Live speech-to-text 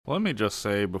Let me just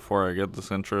say before I get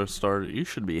this intro started, you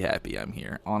should be happy I'm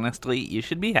here. Honestly, you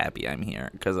should be happy I'm here,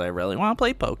 because I really want to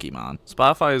play Pokemon.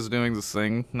 Spotify is doing this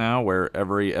thing now where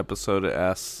every episode it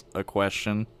asks a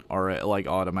question, or it like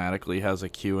automatically has a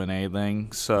Q&A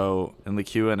thing. So in the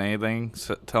Q&A thing,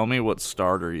 tell me what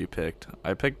starter you picked.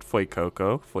 I picked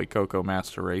Fuecoco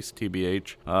Master Race,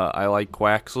 TBH. I like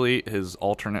Quaxly. His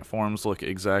alternate forms look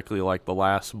exactly like the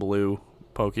last blue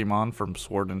Pokemon from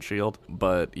Sword and Shield,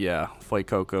 but yeah,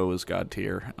 Fuecoco is god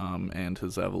tier, and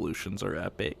his evolutions are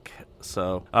epic.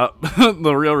 So,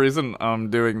 the real reason I'm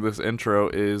doing this intro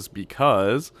is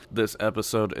because this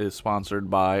episode is sponsored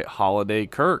by Holiday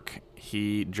Kirk.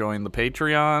 He joined the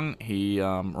Patreon. He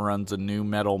runs a New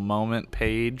Metal Moment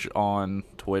page on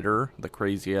Twitter, the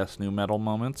crazy ass New Metal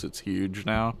Moments. It's huge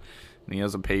now. And he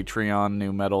has a Patreon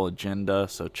New Metal agenda,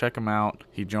 so check him out.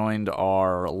 He joined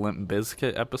our Limp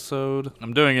Bizkit episode.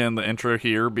 I'm doing it in the intro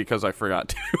here because I forgot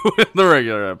to in the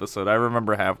regular episode. I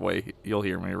remember halfway. You'll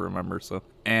hear me remember. So,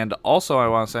 and also I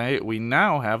want to say we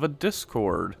now have a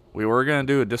Discord. We were going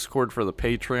to do a Discord for the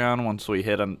Patreon once we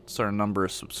hit a certain number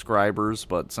of subscribers,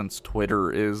 but since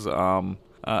Twitter is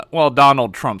well,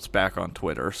 Donald Trump's back on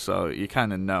Twitter, so you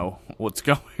kind of know what's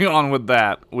going on with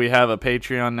that. We have a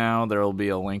Patreon now. There will be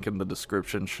a link in the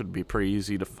description. Should be pretty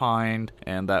easy to find,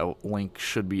 and that link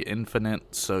should be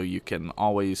infinite, so you can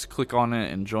always click on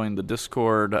it and join the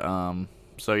Discord.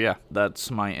 So yeah, that's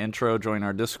my intro. Join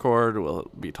our Discord. We'll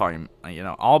be talking,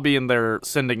 I'll be in there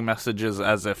sending messages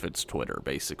as if it's Twitter,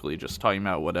 basically, just talking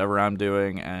about whatever I'm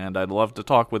doing, and I'd love to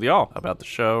talk with y'all about the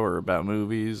show or about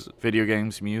movies, video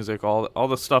games, music, all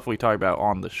the stuff we talk about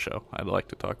on this show. I'd like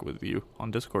to talk with you on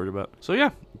Discord about. So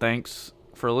yeah, thanks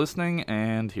for listening,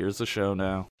 and here's the show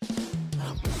now.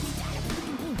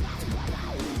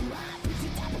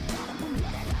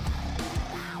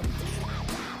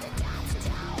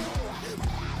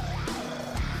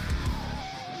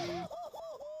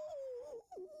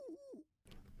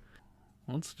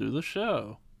 Let's do the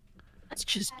show. Let's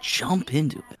just jump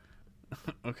into it.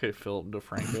 Okay, Philip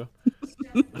DeFranco.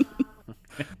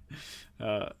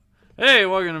 Hey,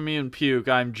 welcome to Me and Puke.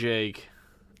 I'm Jake.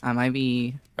 I'm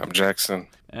Ivy. I'm Jackson.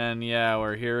 And yeah,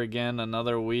 we're here again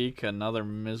another week, another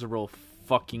miserable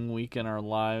fucking week in our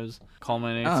lives.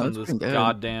 Culminates in this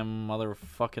goddamn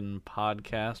motherfucking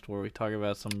podcast where we talk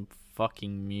about some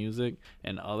fucking music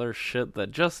and other shit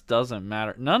that just doesn't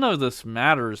matter. None of this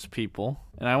matters, people.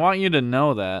 And I want you to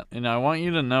know that. And I want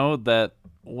you to know that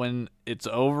when it's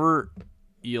over,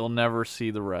 you'll never see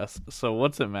the rest. So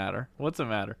what's it matter? What's it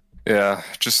matter? Yeah,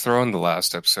 just throw in the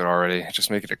last episode already.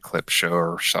 Just make it a clip show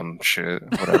or some shit,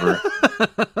 whatever.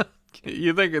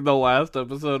 You think the last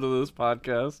episode of this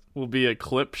podcast will be a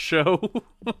clip show?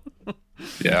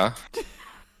 Yeah.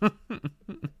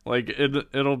 Like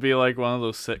it'll be like one of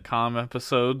those sitcom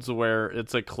episodes where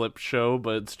it's a clip show,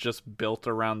 but it's just built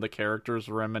around the characters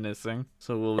reminiscing.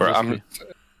 So we'll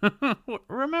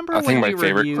remember. I think my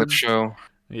favorite clip show.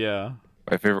 Yeah.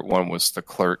 My favorite one was the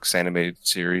Clerks animated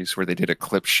series where they did a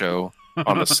clip show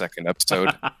on the second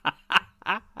episode,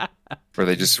 where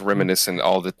they just reminiscent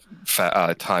all the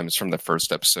times from the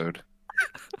first episode.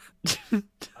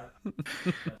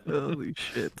 Holy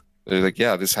shit. They're like,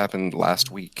 yeah, this happened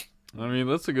last week. I mean,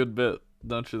 that's a good bit,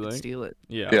 don't you think? Steal it.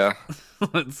 Yeah.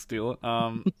 Let's steal it.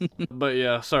 But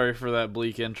yeah, sorry for that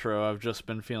bleak intro. I've just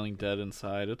been feeling dead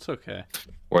inside. It's okay.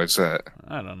 What's that?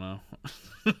 I don't know.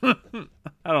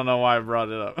 I don't know why I brought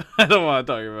it up. I don't want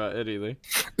to talk about anything.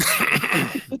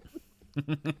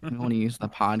 You want to use the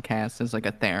podcast as like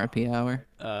a therapy hour?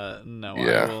 No,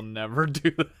 yeah. I will never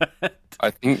do that.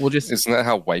 I think isn't that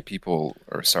how white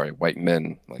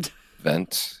men like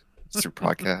vent through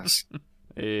podcasts?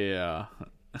 Yeah.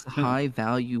 High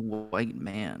value white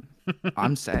man.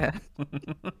 I'm sad.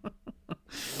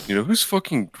 You know who's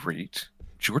fucking great?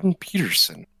 Jordan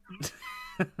Peterson.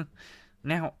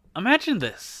 Now, imagine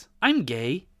this. I'm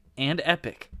gay and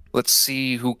epic. Let's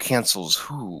see who cancels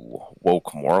who.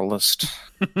 Woke moralist.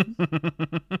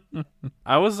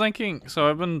 I was thinking, so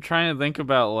I've been trying to think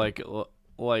about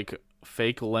like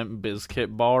fake Limp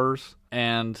Bizkit bars,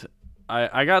 and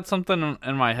I got something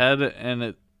in my head,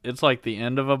 and it's like the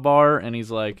end of a bar, and he's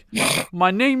like,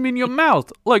 "My name in your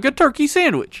mouth, like a turkey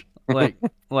sandwich." Like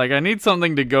I need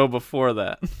something to go before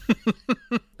that.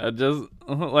 I just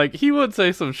like he would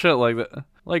say some shit like that,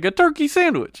 like a turkey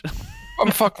sandwich.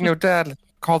 I'm fucking your dad.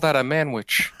 Call that a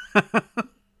manwich.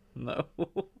 No.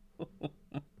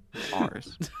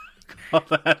 Bars. Call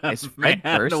that a Is Fred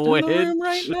Durst in the room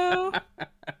right now?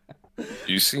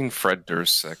 You seen Fred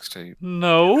Durst's sex tape?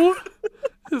 No.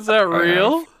 Is that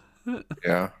real?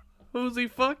 Yeah. Who's he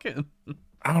fucking?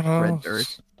 I don't know. Fred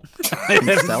Durst.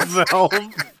 Himself.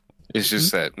 It's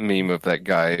just that meme of that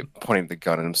guy pointing the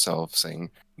gun at himself saying,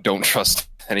 "Don't trust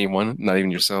anyone, not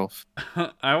even yourself."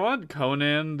 I want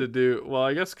Conan to do. Well,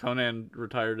 I guess Conan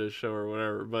retired his show or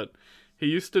whatever, but he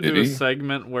used to Did do a he?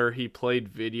 segment where he played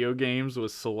video games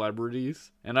with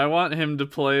celebrities, and I want him to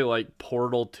play like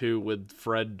Portal 2 with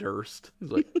Fred Durst.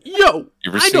 He's like, "Yo,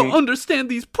 You ever I don't seen- understand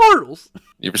these portals."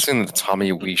 You ever seen the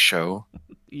Tommy Wee show?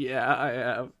 Yeah, I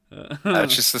have.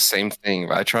 It's just the same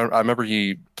thing. I remember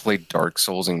he played Dark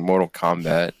Souls in Mortal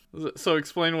Kombat. So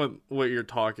explain what you're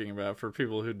talking about for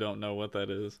people who don't know what that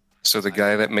is. So the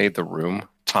guy that made The Room,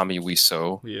 Tommy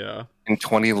Wiseau, Yeah. in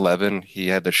 2011, he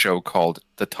had the show called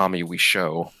The Tommy Wee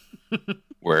Show,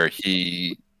 where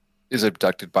he is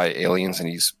abducted by aliens and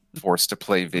he's forced to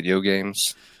play video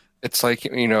games. It's like,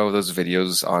 those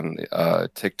videos on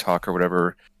TikTok or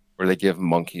whatever, where they give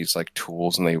monkeys like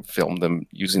tools and they film them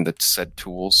using the said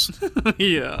tools.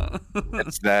 Yeah.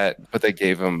 It's that, but they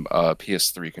gave him a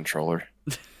PS3 controller.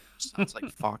 Sounds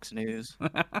like Fox News.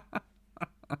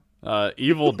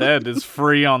 Evil Dead is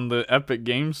free on the Epic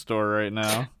Game Store right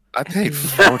now. I paid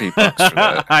 $40 for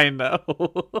that. I know.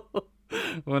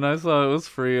 When I saw it was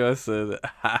free, I said,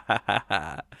 "Ha ha ha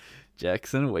ha!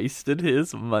 Jackson wasted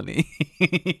his money."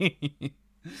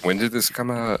 When did this come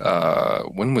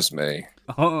out? When was May?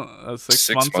 Oh, 6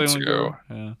 months ago.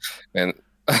 Yeah. And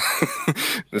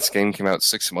this game came out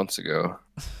 6 months ago.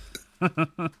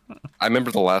 I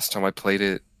remember the last time I played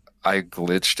it, I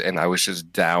glitched and I was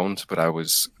just downed, but I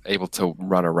was able to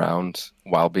run around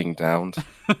while being downed.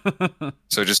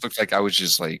 So it just looked like I was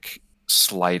just like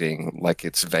sliding like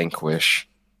it's Vanquish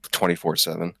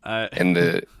 24/7. And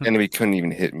the enemy couldn't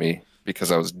even hit me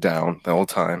because I was down the whole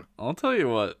time. I'll tell you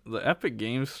what, the Epic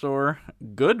Game Store,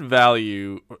 good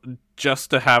value just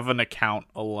to have an account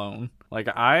alone. Like,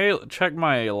 I checked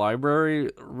my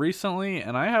library recently,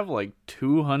 and I have like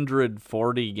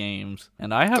 240 games,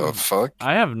 and The fuck?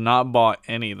 I have not bought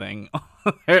anything.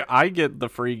 I get the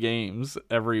free games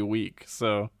every week,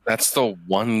 so. That's the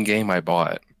one game I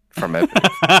bought from Epic.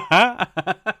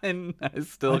 And I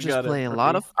still I got just play it a free.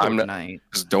 lot of I'm not- Fortnite.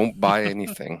 Just don't buy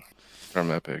anything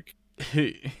from Epic.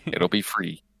 It'll be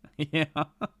free. Yeah.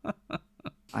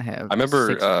 I have. I remember,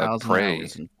 6,000 Prey.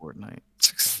 hours in Fortnite.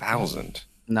 6,000.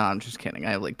 No, I'm just kidding.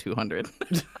 I have like 200.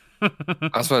 I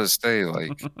was about to say,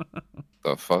 like,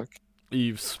 the fuck?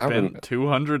 You've haven't- spent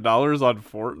 $200 on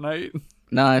Fortnite?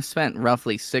 No, I've spent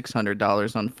roughly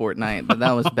 $600 on Fortnite, but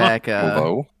that was back.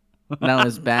 Hello? That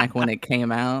was back when it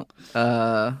came out.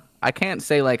 I can't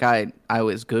say like I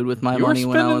was good with my You were money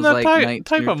when I spending was that like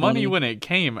type 19 or of money 20. when it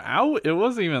came out. It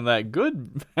wasn't even that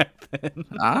good back then.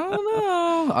 I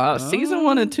don't know. Season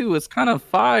 1 and 2 was kind of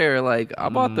fire. Like I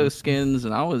bought those skins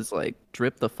and I was like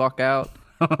drip the fuck out,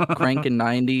 cranking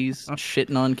 90s,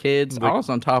 shitting on kids. I was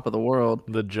on top of the world.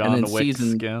 The John then Wick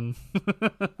season- skin.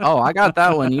 Oh, I got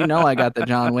that one. You know, I got the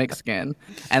John Wick skin.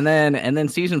 And then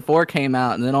season 4 came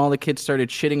out, and then all the kids started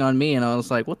shitting on me, and I was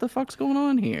like, "What the fuck's going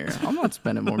on here? I'm not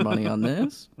spending more money on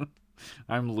this.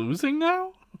 I'm losing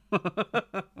now?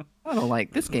 I don't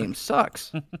like this game.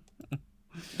 Sucks."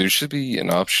 There should be an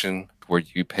option where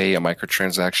you pay a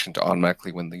microtransaction to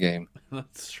automatically win the game.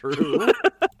 That's true.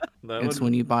 It's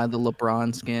when you buy the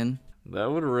LeBron skin. That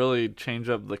would really change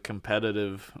up the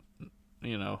competitive,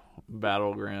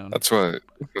 battleground. That's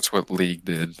what League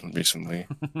did recently.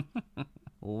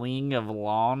 League of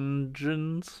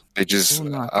Legends? They just, Oh,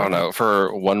 not I don't that. know,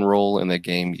 for one role in the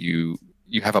game, you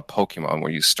have a Pokemon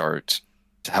where you start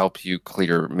to help you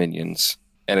clear minions,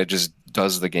 and it just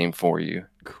does the game for you.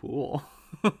 Cool.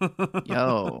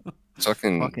 Yo, It's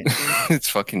fucking, it's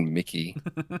fucking Mickey.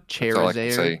 That's all I can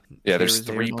Charizard. say. Yeah, there's Charizard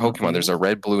 3 motherfucker. Pokemon. There's a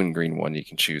red, blue, and green one you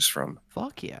can choose from,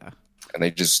 Fuck yeah. and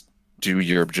they just do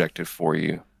your objective for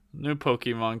you. New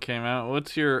Pokemon came out.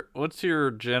 What's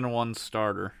your Gen 1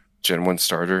 starter? Gen 1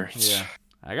 starter. Yeah.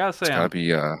 I gotta It's say, gotta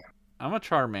be I'm a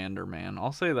Charmander man.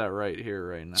 I'll say that right here,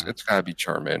 right now. it's gotta be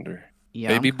Charmander. Yeah,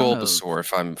 Maybe I'm kind Bulbasaur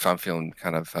if I'm feeling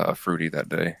kind of fruity that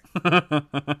day.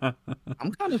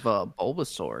 I'm kind of a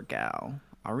Bulbasaur gal.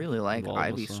 I really like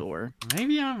Bulbasaur. Ivysaur.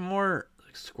 Maybe I'm more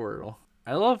like Squirtle.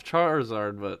 I love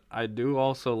Charizard, but I do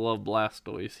also love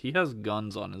Blastoise. He has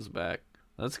guns on his back.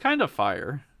 That's kind of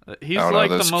fire. He's I don't know, like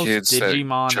the those most kids that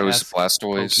Digimon chose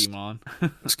Blastoise,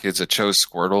 Pokemon. those kids that chose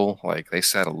Squirtle, like they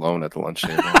sat alone at the lunch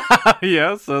table.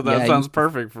 Yeah, so that Yeah, sounds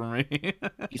perfect for me.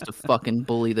 Used to fucking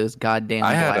bully those goddamn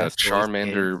I had a Blastoise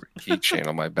Charmander kids. keychain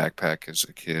on my backpack as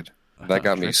a kid. That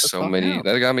got me Trick the so fuck many. out.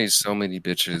 That got me so many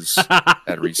bitches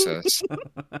at recess.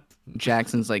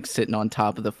 Jackson's like sitting on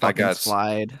top of the fucking got-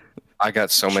 slide. I got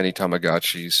so many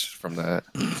Tamagotchis from that.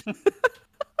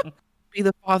 Be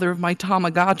the father of my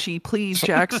Tamagotchi, please,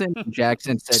 Jackson.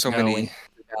 Jackson said So no many. and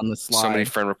down the slide. So many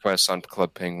friend requests on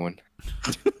Club Penguin.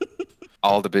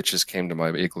 All the bitches came to my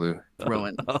igloo.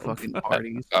 Throwing fucking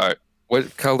parties. All right.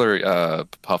 What color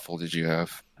puffle did you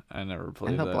have? I never And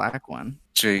played the that. black one.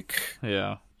 Jake.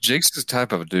 Yeah. Jake's the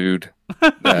type of dude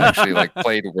that actually like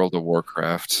played World of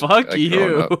Warcraft. Fuck like,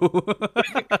 you.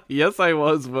 Yes, I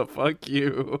was, but fuck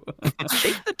you.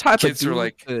 Jake's the type Kids of are dude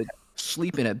like- to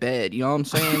sleep in a bed. You know what I'm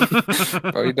saying?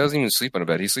 Oh, he doesn't even sleep in a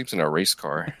bed. He sleeps in a race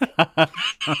car. I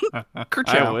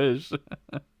Kerchow. wish.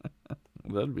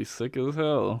 That'd be sick as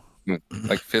hell.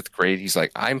 Like 5th grade, he's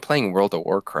like, I'm playing World of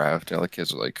Warcraft. And all the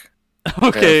kids are like,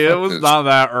 Okay, fuck it was this. not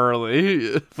that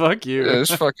early. Fuck you. yeah, this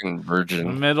fucking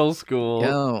virgin. Middle school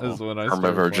Yo. is when I started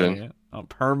Perma-virgin. playing it. A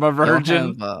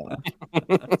perma-virgin?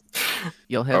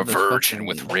 You'll A have the virgin fucking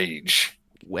with rage.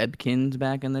 Webkins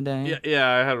back in the day. Yeah,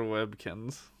 I had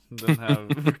Webkins. Didn't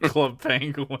have Club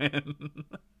Penguin.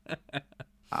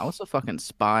 I was a fucking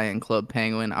spy in Club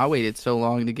Penguin. I waited so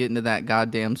long to get into that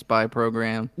goddamn spy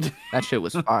program. That shit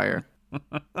was fire.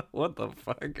 What the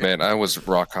fuck? Man, I was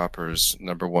Rockhopper's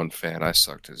 #1 fan. I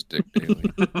sucked his dick daily.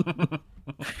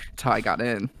 Ty got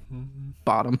in.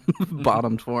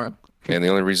 Bottomed for him. And the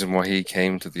only reason why he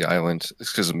came to the island is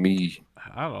because of me.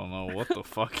 I don't know what the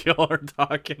fuck y'all are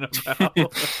talking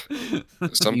about.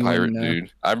 Some You pirate wouldn't know.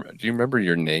 dude. Do you remember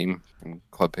your name in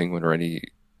Club Penguin or any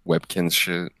Webkins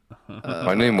shit? Uh,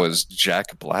 My name was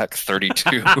Jack Black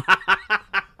 32.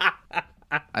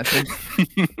 I think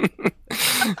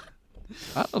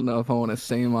I don't know if I want to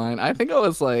say mine. I think I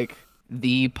was like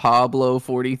the Pablo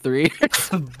 43.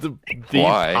 the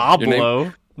Why?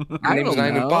 Pablo. My I name's don't not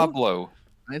even know. Pablo.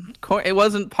 It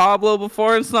wasn't Pablo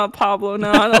before. It's not Pablo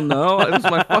now. I don't know. It was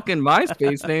my fucking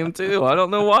MySpace name too. I don't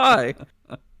know why.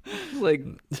 It's like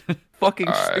fucking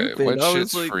Alright, stupid. what I was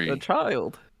shit's like free? a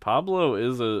child. Pablo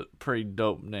is a pretty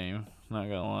dope name. Not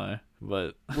gonna lie,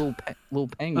 but Little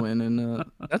penguin, and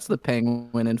that's the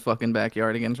penguin in fucking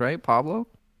Backyardigans, right? Pablo.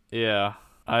 yeah,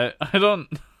 I don't.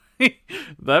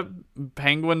 That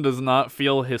penguin does not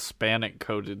feel Hispanic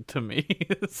coded to me,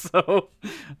 so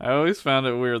I always found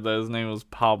it weird that his name was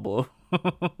Pablo.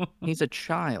 He's a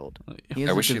child. He I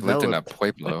hasn't wish he lived in a developed-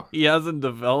 Pueblo. He hasn't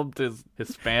developed his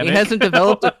Hispanic. He hasn't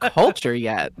developed a culture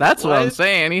yet. That's what I'm What?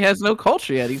 saying. He has no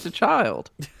culture yet. He's a child.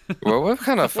 Well, what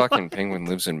kind of fucking penguin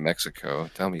lives in Mexico?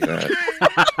 Tell me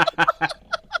that.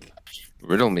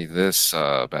 Riddle me this,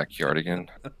 Backyardigan.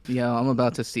 Yeah, I'm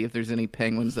about to see if there's any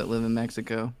penguins that live in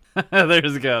Mexico.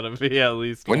 There's gotta be at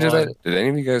least When one. did any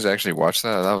of you guys actually watch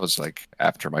that? That was like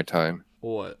after my time.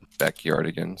 What?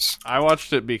 Backyardigans. I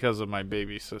watched it because of my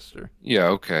baby sister. Yeah,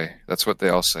 okay. That's what they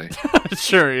all say.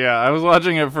 Sure, yeah. I was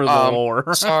watching it for the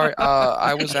lore. Sorry,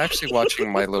 I was actually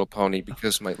watching My Little Pony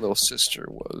because my little sister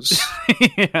was.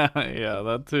 yeah,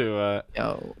 that too.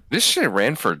 Yo, This shit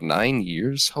ran for 9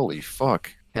 years? Holy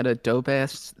fuck. had a dope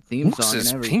ass theme Who's song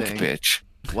this and pink everything. bitch?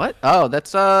 What? Oh,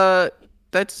 that's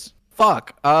fuck.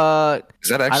 Is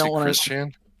that don't actually wanna-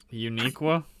 Christian?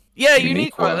 Uniqua? Yeah, Uniqua.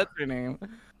 Uniqua. That's her name.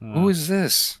 Who is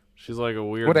this? She's like a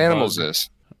weird. What animal is bug. this?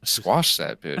 Squash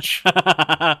that bitch.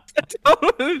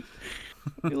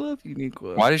 I love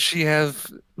Uniqua. Why does she have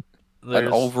like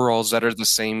There's, overalls that are the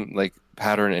same like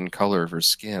pattern and color of her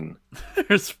skin?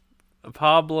 there's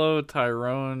Pablo,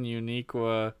 Tyrone,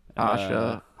 Uniqua,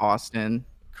 Asha, Austin,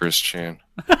 Christian.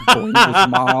 Boinga's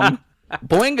mom.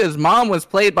 Boinga's mom was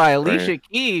played by Alicia Right.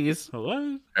 Keys.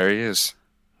 What? There he is.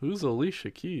 Who's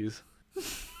Alicia Keys?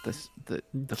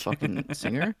 The fucking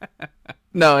singer?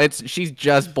 No, she's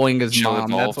just Boinga's She'll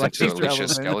mom. That's evolve why into she's Alicia relevant.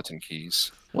 Skeleton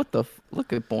Keys. What the?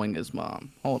 Look at Boinga's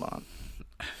mom. Hold on.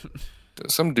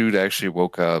 Some dude actually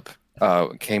woke up,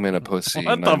 came in a pussy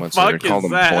What 9 the months later, fuck called is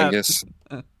him that? Boingus.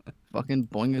 Fucking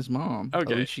Boinga's mom.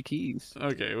 Okay. Alicia Keys.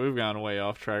 Okay, we've gone way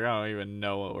off track. I don't even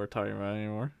know what we're talking about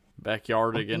anymore.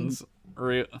 Backyardigans.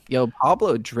 Yo,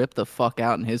 Pablo dripped the fuck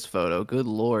out in his photo. Good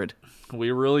lord.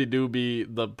 We really do be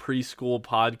the preschool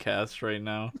podcast right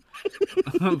now.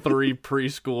 3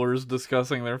 preschoolers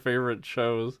discussing their favorite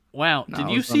shows. Wow, No, did I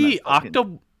you was on see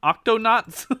that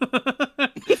Octonauts?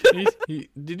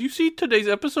 Did you see today's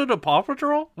episode of Paw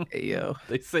Patrol? Hey, yo.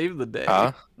 They saved the day.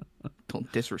 Huh?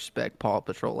 Don't disrespect Paw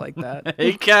Patrol like that.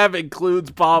 Hey, Cab includes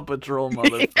Paw Patrol,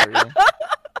 motherfucker.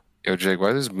 Yo, Jake,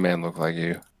 why does this man look like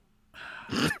you?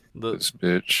 The This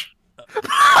bitch.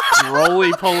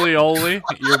 roly poly oly.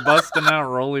 You're busting out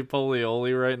roly poly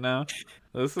oly right now.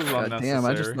 This is God unnecessary. damn,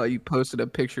 I just thought you posted a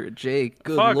picture of Jake.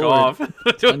 Good Fuck lord. off.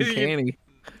 Uncanny.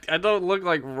 I don't look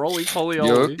like roly poly You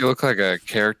oly. look like a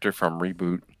character from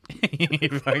Reboot.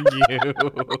 Fuck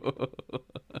you.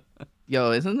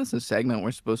 Yo, isn't this a segment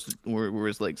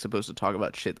we're like supposed to talk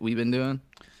about shit we've been doing?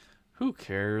 Who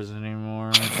cares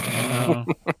anymore? You know?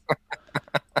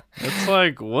 It's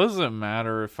like, what does it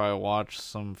matter if I watch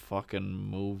some fucking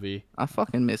movie? I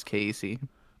fucking miss Casey.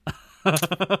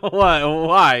 What?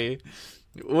 Why?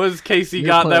 What's Casey You're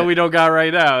got that playing- we don't got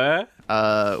right now,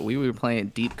 eh? We were playing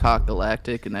Deep Cock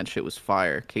Galactic, and that shit was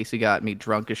fire. Casey got me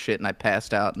drunk as shit, and I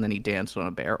passed out, and then he danced on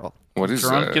a barrel. What is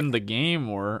Drunk that? in the game,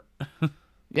 or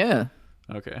Yeah,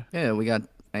 okay? yeah, we got.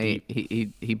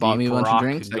 He bought me a bunch of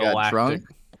drinks. I got drunk.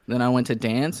 Then I went to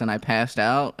dance, and I passed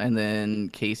out, and then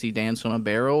Casey danced on a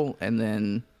barrel, and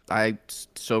then I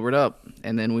sobered up,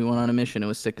 and then we went on a mission. It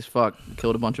was sick as fuck.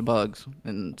 Killed a bunch of bugs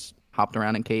and hopped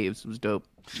around in caves. It was dope.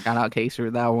 Got out Casey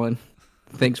with that one.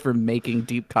 Thanks for making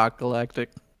Deep Cock Galactic.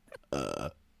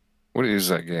 What is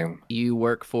that game? You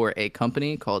work for a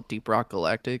company called Deep Rock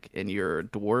Galactic, and you're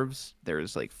dwarves.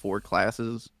 There's like 4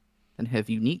 classes and have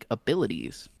unique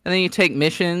abilities. And then you take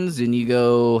missions and you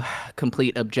go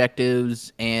complete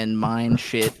objectives and mine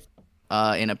shit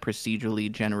in a procedurally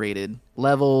generated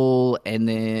level, and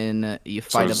then you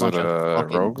fight So is a bunch it of a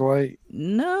fucking... roguelite?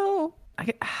 No,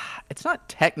 it's not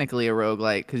technically a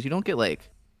roguelite because you don't get like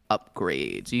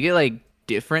upgrades. You get like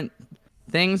different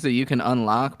things that you can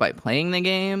unlock by playing the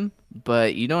game,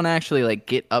 but you don't actually like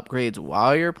get upgrades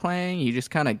while you're playing. You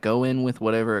just kind of go in with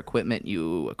whatever equipment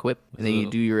you equip, and then you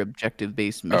do your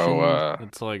objective-based missions.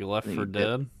 It's like Left You 4 get-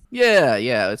 Dead.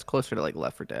 Yeah, it's closer to like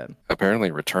Left 4 Dead. Apparently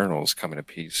Returnal's coming to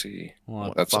PC.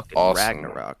 What? That's Fucking awesome.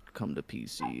 Ragnarok come to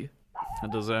PC.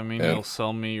 Does that mean Yeah. you'll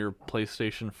sell me your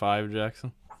PlayStation 5,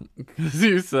 Jackson? Because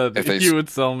you said If they you would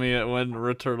sell me it when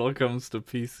Returnal comes to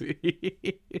PC.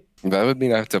 That would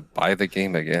mean I have to buy the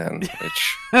game again,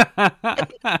 which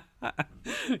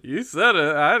You said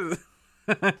it.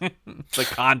 The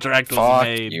contract was fuck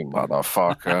made. you,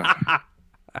 motherfucker.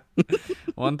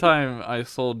 One time I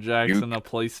sold Jackson a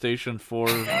PlayStation 4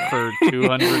 for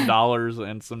 $200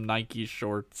 and some Nike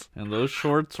shorts. And those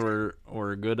shorts were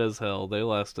good as hell. They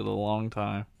lasted a long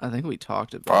time. I think we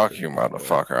talked about Fuck you,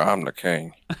 motherfucker. I'm the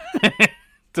king.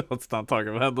 Let's not talk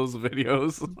about those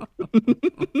videos.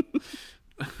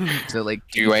 So like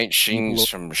You ain't seen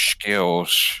some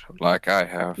skills like I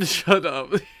have. Shut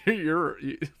up.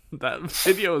 That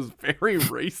video is very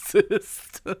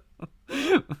racist.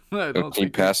 I don't Can you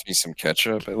think pass me some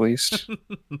ketchup at least?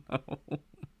 no.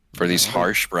 For these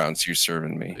harsh browns you're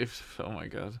serving me. Oh my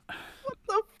god.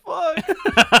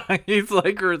 fuck. He's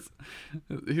like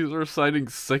he's reciting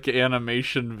sick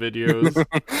animation videos.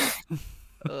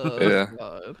 Yeah.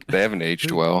 God. They haven't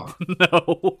aged well.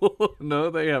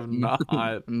 No, they have not.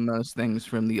 Most things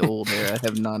from the old era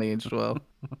have not aged well.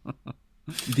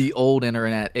 The old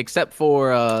internet, except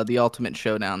for the Ultimate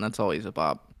Showdown. That's always a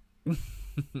bop.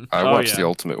 I Oh, watched yeah. the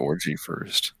Ultimate Orgy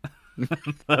first.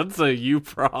 That's a you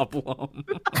problem.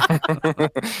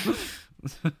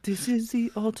 This is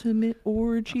the ultimate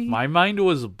orgy. My mind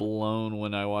was blown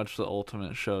when I watched the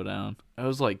Ultimate Showdown. I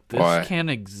was like, this Why? can't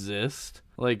exist.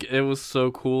 Like, it was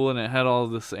so cool, and it had all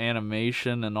this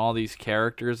animation and all these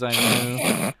characters I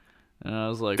knew. And I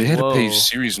was like, They had whoa. to pay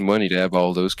serious money to have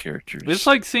all those characters. It's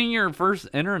like seeing your first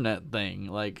internet thing.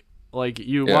 Like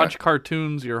you Yeah. watch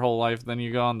cartoons your whole life, then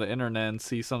you go on the internet and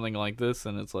see something like this,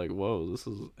 and it's like, whoa, this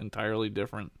is entirely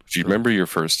different. Do you remember your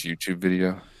first YouTube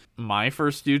video My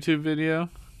first YouTube video?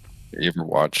 you ever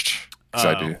watched? Because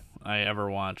I do. I ever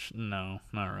watched? No,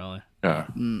 not really. Yeah.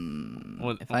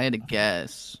 What? If I had to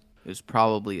guess, it was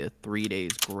probably a 3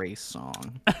 Days Grace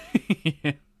song.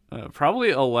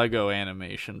 Probably a Lego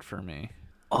animation for me.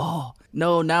 Oh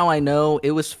no! Now I know.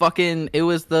 It was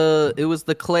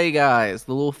the clay guys,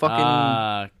 the little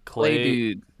fucking clay Clay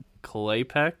dude.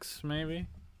 Claypex, maybe?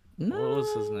 No. What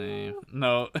was his name?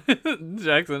 No,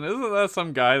 Jackson, isn't that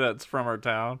some guy that's from our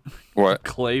town? What?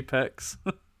 Claypex.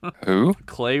 Who?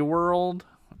 Clay World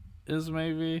is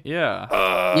maybe? Yeah.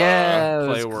 Yeah, it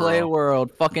Clay was Clay World.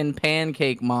 World, fucking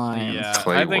pancake mine. Yeah,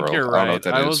 Clay I think World. you're I don't know right. what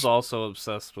that I is. was also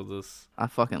obsessed with this. I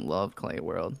fucking love Clay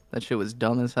World. That shit was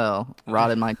dumb as hell.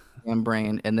 Rotted my damn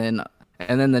brain. And then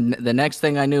the next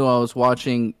thing I knew, I was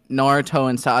watching Naruto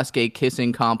and Sasuke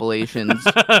kissing compilations.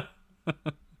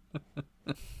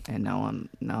 And now I'm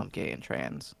gay and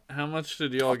trans. How much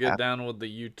did y'all get down with the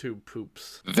YouTube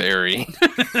poops? Very.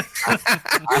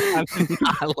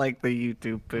 I like the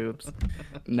YouTube poops.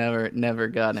 Never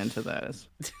got into those.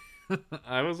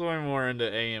 I was going more into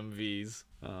AMVs.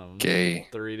 Gay.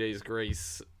 3 Days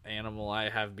Grace, Animal I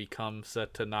Have Become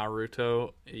set to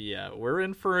Naruto. Yeah, we're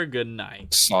in for a good night.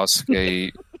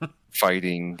 Sasuke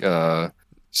fighting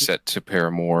set to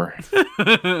Paramore.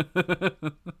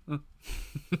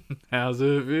 How's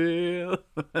it feel?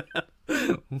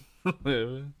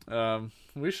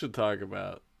 We should talk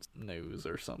about news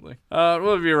or something.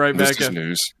 We'll be right This back. is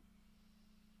news.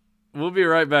 We'll be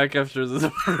right back after this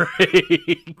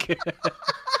break.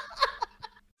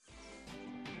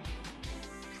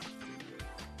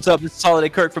 What's up? This is Holiday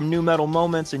Kirk from New Metal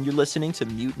Moments, and you're listening to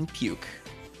Mutant Puke.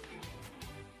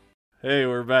 Hey,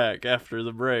 we're back after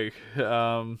the break.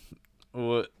 I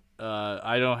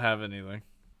don't have anything.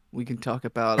 We can talk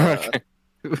about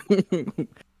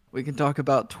we can talk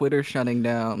about Twitter shutting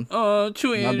down. Oh,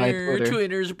 Twitter.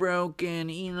 Twitter's broken.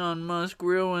 Elon Musk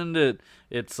ruined it.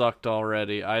 It sucked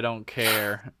already. I don't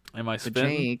care. Am I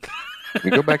spinning? Jake, Can we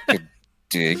go back to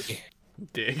Dig?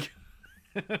 Dig.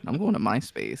 I'm going to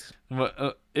MySpace.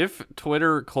 But, if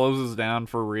Twitter closes down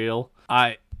for real,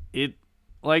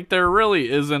 there really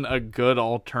isn't a good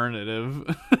alternative,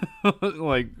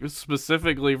 like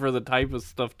specifically for the type of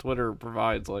stuff Twitter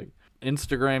provides. Like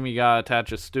Instagram, you gotta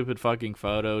attach a stupid fucking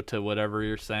photo to whatever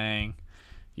you're saying.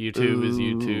 YouTube is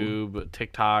YouTube.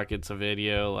 TikTok, it's a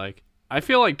video. Like, I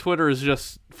feel like Twitter is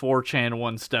just 4chan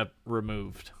one step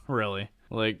removed, really.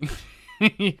 Like,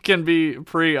 you can be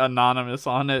pretty anonymous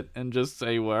on it and just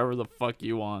say whatever the fuck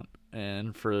you want.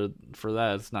 And for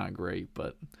that, it's not great,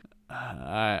 but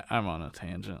I'm on a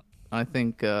tangent. I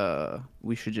think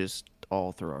we should just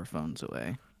all throw our phones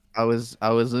away. I was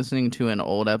listening to an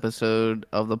old episode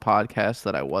of the podcast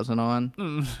that I wasn't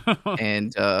on,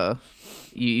 and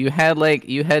you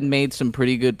had made some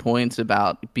pretty good points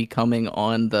about becoming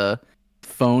on the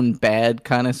phone bad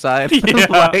kind of side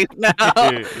right now.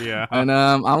 Yeah. And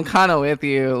I'm kind of with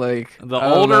you. Like, the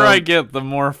older I get, the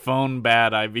more phone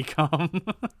bad I become.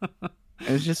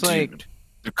 It's just like, Dude,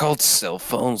 they're called cell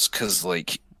phones because,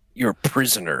 like, you're a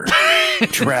prisoner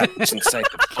trapped inside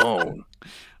the phone.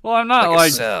 Well, I'm not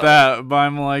like cell. that, but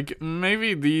I'm like,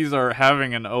 maybe these are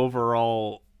having an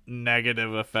overall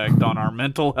negative effect on our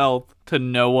mental health to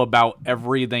know about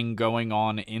everything going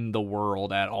on in the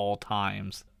world at all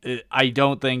times. I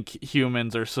don't think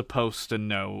humans are supposed to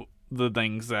know the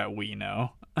things that we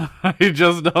know. I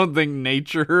just don't think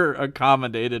nature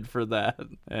accommodated for that.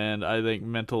 And I think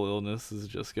mental illness is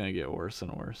just going to get worse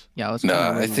and worse. yeah, I was No,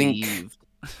 kinda I think- relieved.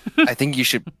 I think you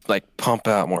should, like, pump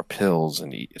out more pills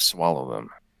and swallow them.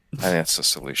 I think that's the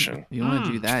solution. If you want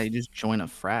to do that, you just join a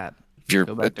frat. If you're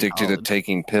Go back to addicted to college.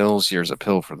 taking pills, here's a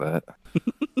pill for that.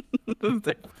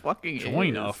 They fucking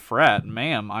Join a is. frat,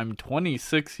 ma'am. I'm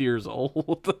 26 years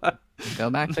old. Go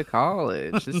back to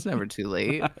college. It's never too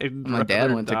late. I'd My dad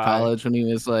rather went to die. college when he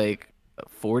was like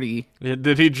 40.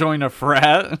 Did he join a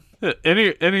frat?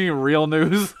 Any real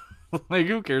news? Like,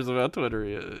 who cares about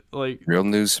Twitter? Like, Real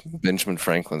news: Benjamin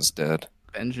Franklin's dead.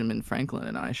 Benjamin Franklin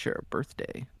and I share a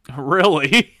birthday.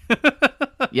 really?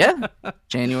 Yeah,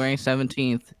 January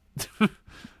 17th.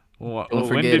 What, Don't when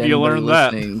forget did you learn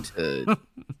that? listening to.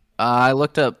 I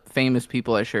looked up famous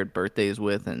people I shared birthdays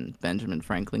with, and Benjamin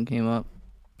Franklin came up.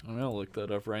 I'm gonna look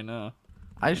that up right now.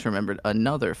 I just remembered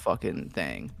another fucking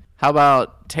thing. How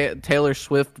about Taylor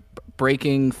Swift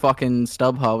breaking fucking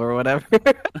StubHub or whatever?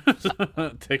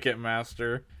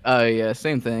 Ticketmaster. Oh yeah,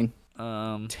 same thing.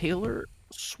 Um, Taylor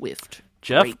Swift.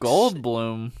 Jeff breaks-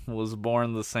 Goldblum was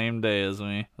born the same day as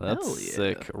me. That's Hell yeah.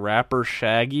 sick. Rapper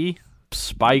Shaggy,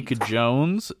 Spike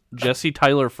Jones, Jesse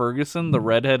Tyler Ferguson, the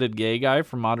redheaded gay guy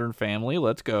from Modern Family.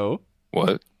 Let's go.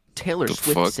 What? Taylor The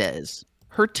Swift fuck? says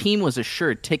her team was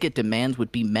assured ticket demands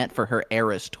would be met for her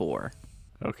Eras tour.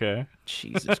 Okay.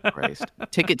 Jesus Christ.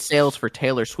 Ticket sales for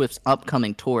Taylor Swift's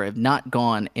upcoming tour have not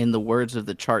gone, in the words of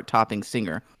the chart-topping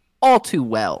singer, all too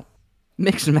well.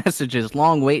 Mixed messages,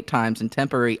 long wait times, and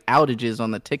temporary outages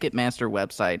on the Ticketmaster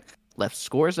website left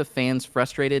scores of fans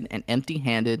frustrated and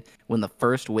empty-handed when the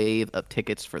first wave of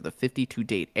tickets for the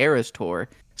 52-date Eras tour,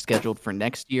 scheduled for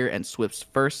next year and Swift's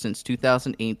first since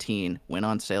 2018, went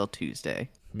on sale Tuesday.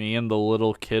 Me and the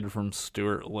little kid from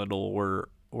Stuart Little were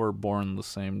born the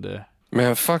same day.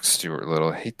 Man, fuck Stuart Little.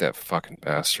 I hate that fucking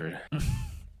bastard.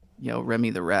 Yo,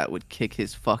 Remy the Rat would kick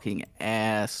his fucking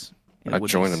ass. It I'd would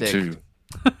be join him sick. too.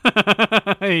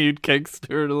 You'd kick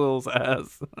Stuart Little's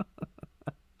ass.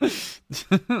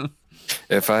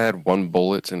 If I had one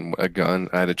bullet and a gun,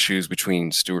 I had to choose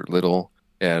between Stuart Little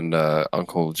and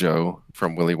Uncle Joe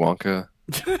from Willy Wonka.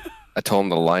 I told him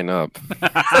to line up.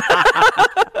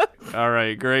 All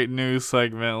right, great news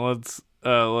segment.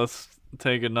 Let's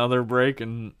take another break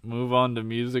and move on to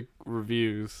music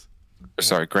reviews.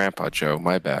 Sorry, Grandpa Joe.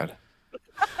 My bad.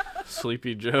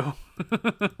 Sleepy Joe.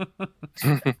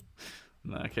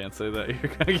 No, I can't say that.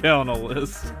 You're gonna get on a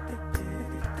list.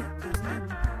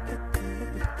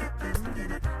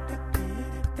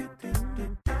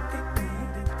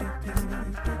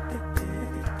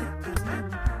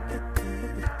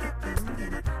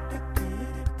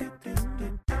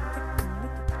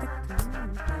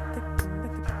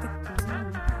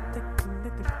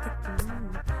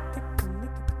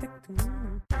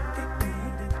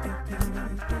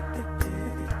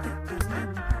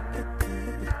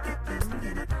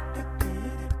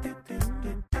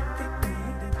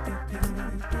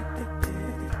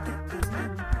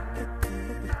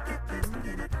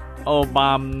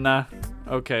 Obama.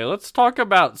 Okay, let's talk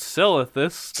about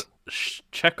Silithyst.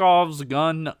 Chekhov's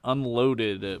gun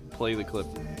unloaded. Play the clip.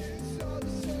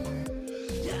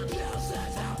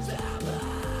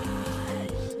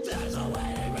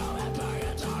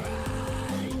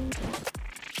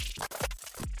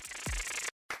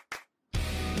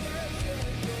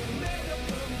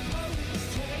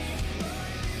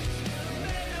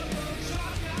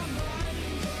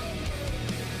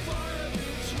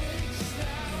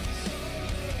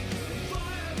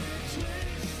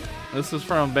 This is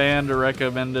from a band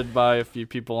recommended by a few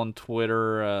people on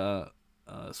Twitter.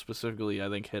 Specifically, I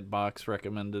think Hitbox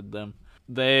recommended them.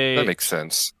 That makes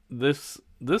sense. This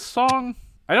song,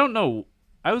 I don't know.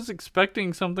 I was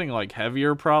expecting something like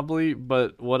heavier probably,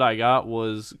 but what I got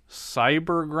was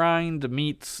Cyber Grind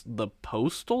meets the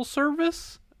Postal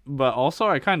Service. But also,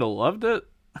 I kind of loved it.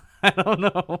 I don't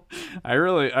know. I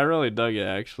really dug it.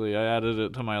 Actually, I added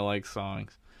it to my like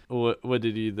songs. What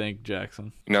did you think,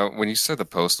 Jackson? When you said the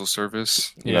Postal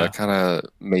Service, it kind of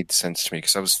made sense to me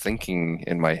because I was thinking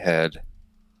in my head,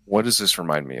 what does this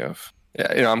remind me of?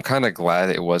 Yeah, I'm kind of glad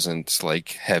it wasn't like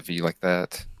heavy like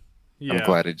that. Yeah. I'm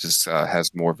glad it just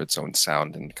has more of its own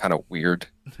sound and kind of weird.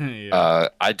 Yeah.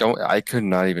 I could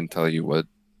not even tell you what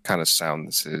kind of sound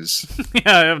this is.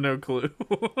 Yeah, I have no clue.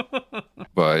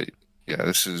 But yeah,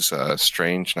 this is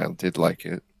strange, and I did like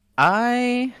it.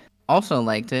 I also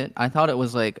liked it. I thought it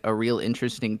was like a real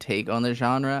interesting take on the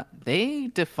genre. They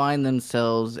define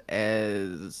themselves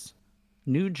as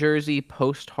New Jersey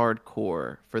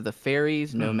post-hardcore for the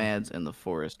fairies, nomads, and the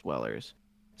forest dwellers.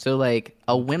 So like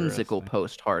a whimsical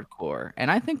post-hardcore. And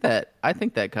I think that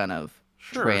kind of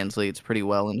translates pretty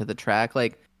well into the track.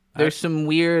 Like there's some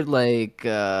weird like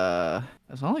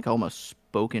it's not like almost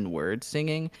spoken word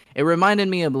singing. It reminded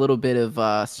me a little bit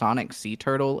of Sonic Sea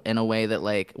Turtle in a way that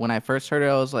like when I first heard it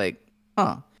I was like,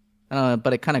 huh.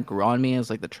 But it kind of grew on me as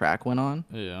like the track went on.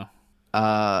 Yeah.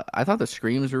 I thought the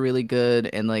screams were really good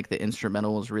and like the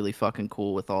instrumental was really fucking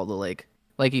cool with all the like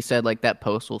you said, like that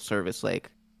Postal Service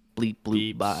like bleep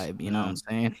bloop vibe, you know what I'm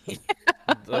saying?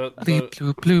 Bleep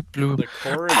bloop bloop bloop. The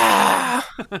chorus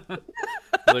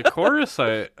the chorus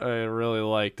I really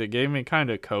liked. It gave me kind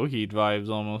of Coheed vibes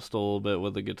almost a little bit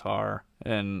with the guitar.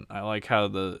 And I like how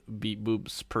the beat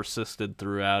boops persisted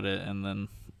throughout it, and then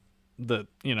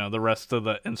the rest of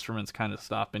the instruments kind of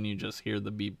stop and you just hear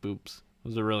the beat boops. It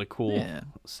was a really cool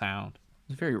sound.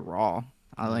 It's very raw.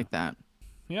 I like that.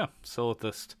 Yeah,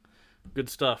 Silithyst. Good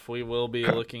stuff. We will be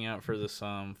looking out for this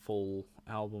full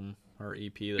album or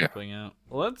EP they're putting out.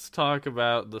 Let's talk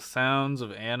about the sounds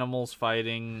of animals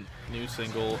fighting. New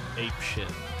single, Ape Shit.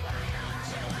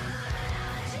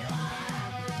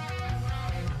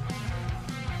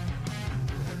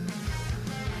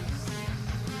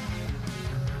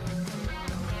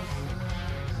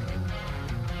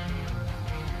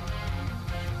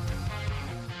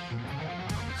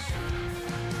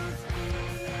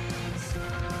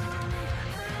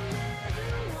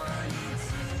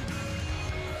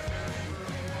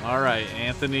 All right,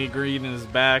 Anthony Green is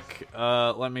back.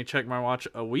 Let me check my watch.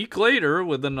 A week later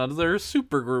with another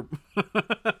supergroup.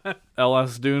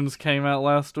 LS Dunes came out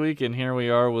last week, and here we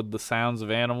are with the sounds of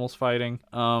animals fighting.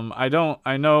 I know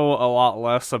a lot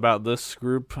less about this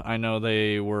group. I know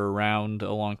they were around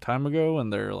a long time ago,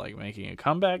 and they're like making a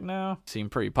comeback now. Seem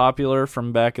pretty popular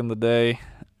from back in the day.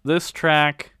 This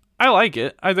track, I like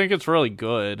it. I think it's really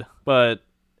good, but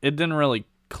it didn't really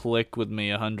click with me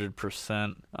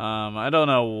 100%. I don't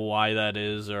know why that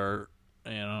is, or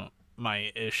my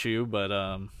issue,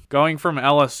 but going from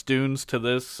LS Dunes to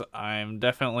this, I'm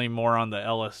definitely more on the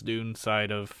LS Dune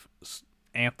side of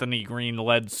Anthony Green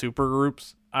led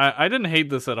supergroups. I didn't hate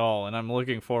this at all, and I'm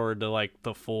looking forward to like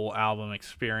the full album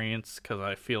experience because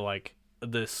I feel like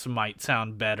this might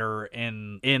sound better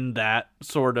in that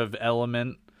sort of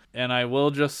element. And I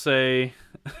will just say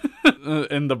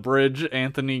in the bridge,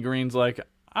 Anthony Green's like,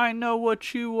 I know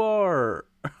what you are,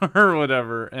 or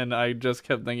whatever, and I just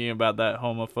kept thinking about that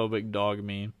homophobic dog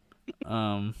meme.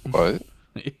 What?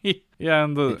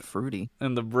 Yeah, fruity.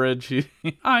 In the bridge,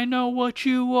 I know what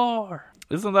you are.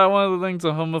 Isn't that one of the things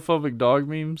a homophobic dog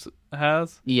memes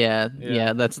has? Yeah,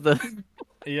 that's the...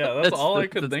 Yeah, that's all I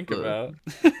could think about.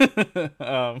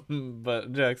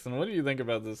 But Jackson, what do you think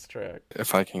about this track?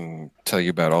 If I can tell you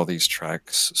about all these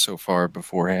tracks so far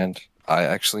beforehand, I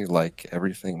actually like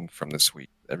everything from this week.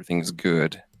 Everything's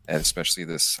good. and especially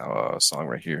this song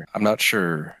right here. I'm not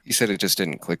sure. You said it just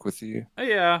didn't click with you.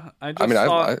 Yeah, I just I mean,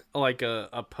 thought like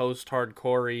a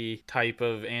post-hardcore type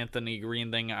of Anthony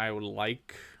Green thing I would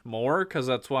like more because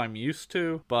that's what I'm used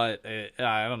to. But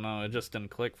I don't know, it just didn't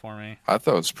click for me. I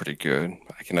thought it was pretty good.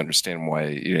 I can understand why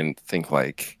you didn't think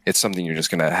like it's something you're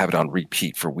just gonna have it on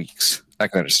repeat for weeks. I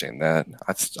can understand that.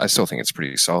 I still think it's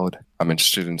pretty solid. I'm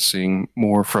interested in seeing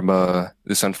more from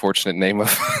this unfortunate name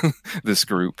of this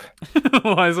group.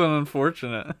 Why is it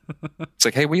unfortunate? It's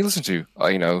like, hey, we listen to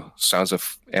sounds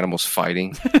of animals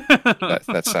fighting.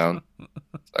 that sound.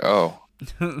 It's like, oh,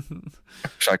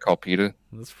 should I call PETA?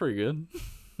 That's pretty good.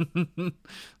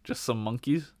 Just some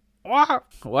monkeys. What?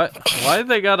 Why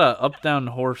they got a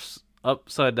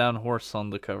upside down horse on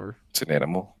the cover? It's an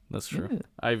animal. That's true. Yeah.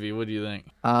 Ivy, what do you think?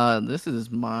 This is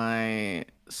my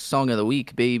song of the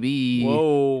week, baby.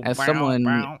 Whoa. As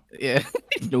someone, yeah,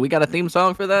 do we got a theme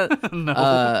song for that?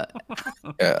 No.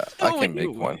 Yeah, I can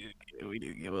make one. We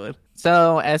do get one.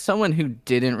 So, as someone who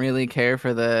didn't really care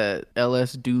for the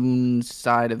LS Dune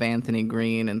side of Anthony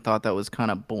Green and thought that was kind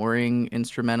of boring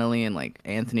instrumentally, and like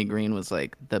Anthony Green was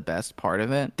like the best part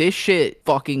of it, this shit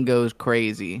fucking goes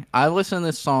crazy. I've listened to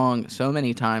this song so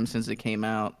many times since it came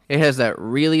out. It has that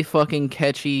really fucking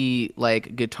catchy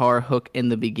like guitar hook in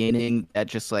the beginning that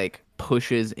just like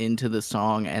pushes into the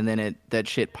song, and then that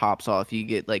shit pops off. You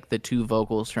get like the two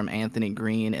vocals from Anthony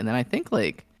Green, and then I think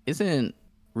like isn't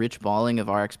Rich Balling of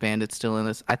RX Bandit still in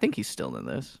this? I think he's still in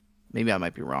this. Maybe I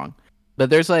might be wrong. But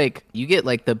there's like, you get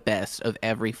like the best of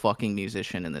every fucking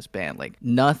musician in this band. Like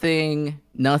nothing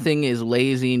is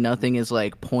lazy. Nothing is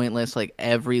like pointless. Like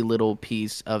every little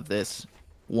piece of this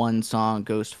one song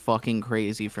goes fucking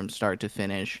crazy from start to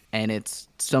finish. And it's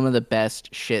some of the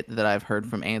best shit that I've heard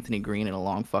from Anthony Green in a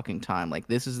long fucking time. Like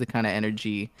this is the kind of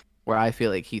energy where I feel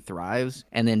like he thrives,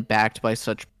 and then backed by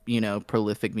such,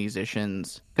 prolific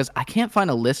musicians. Because I can't find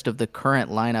a list of the current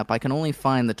lineup. I can only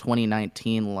find the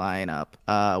 2019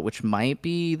 lineup, which might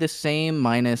be the same,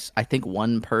 minus, I think,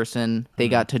 one person. They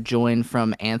got to join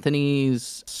from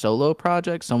Anthony's solo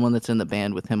project. Someone that's in the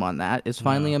band with him on that is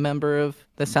finally a member of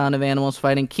The Sound of Animals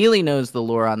Fighting. Keely knows the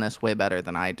lore on this way better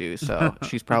than I do, so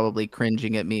she's probably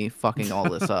cringing at me fucking all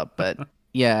this up. But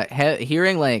yeah,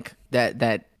 hearing like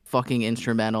that fucking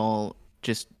instrumental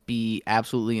just be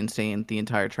absolutely insane the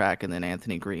entire track, and then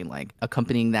Anthony Green like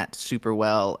accompanying that super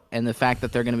well, and the fact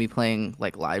that they're going to be playing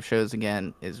like live shows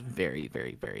again is very,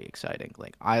 very, very exciting.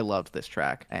 Like I loved this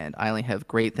track, and I only have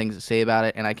great things to say about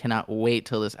it, and I cannot wait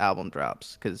till this album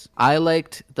drops, because I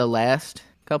liked the last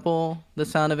couple The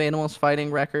Sound of Animals Fighting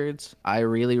records. I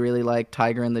really, really like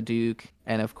Tiger and the Duke,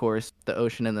 and of course The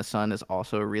Ocean and the Sun is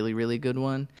also a really, really good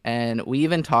one. And we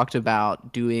even talked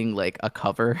about doing like a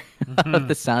cover of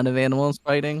The Sound of Animals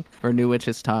Fighting for New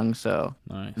Witch's Tongue, so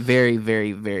nice. Very,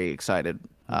 very, very excited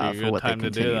for what they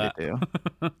continue to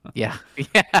do. Yeah,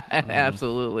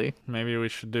 absolutely. Maybe we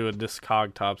should do a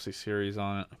Discogtopsy series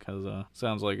on it, because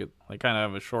sounds like they kind of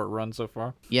have a short run so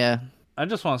far. Yeah. I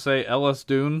just want to say, LS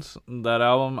Dunes, that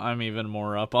album, I'm even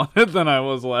more up on it than I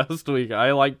was last week.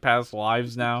 I like Past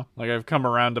Lives now. Like, I've come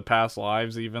around to Past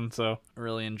Lives even, so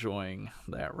really enjoying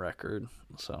that record.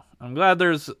 So I'm glad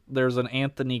there's an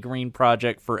Anthony Green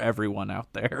project for everyone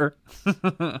out there.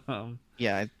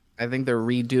 Yeah, I think they're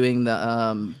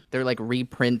redoing they're like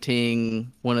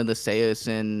reprinting one of the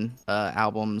Seosin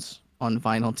albums on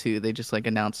vinyl too. They just like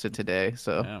announced it today,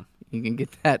 so yeah. You can get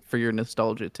that for your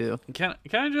nostalgia too. Can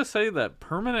I just say that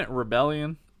Permanent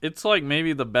Rebellion, it's like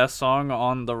maybe the best song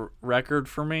on the record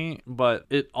for me, but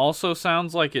it also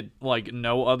sounds like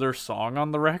no other song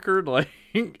on the record. Like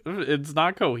it's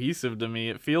not cohesive to me.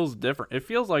 It feels different. It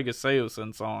feels like a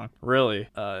Seosin song, really.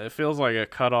 It feels like a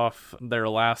cut off their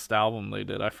last album they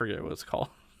did. I forget what it's called.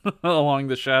 Along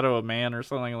the Shadow of Man or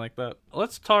something like that.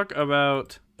 Let's talk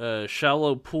about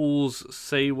Shallow Pool's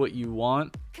Say What You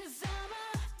Want.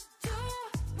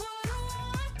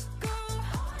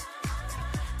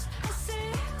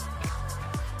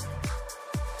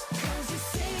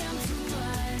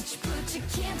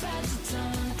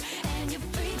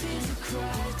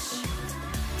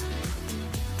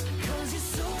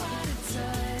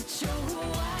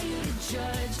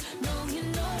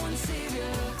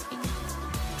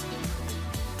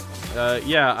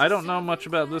 Yeah, I don't know much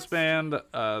about this band.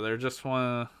 They're just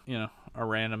a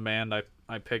random band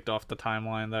I picked off the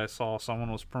timeline that I saw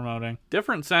someone was promoting.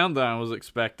 Different sound than I was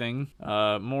expecting.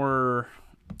 More,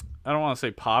 I don't want to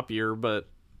say poppier, but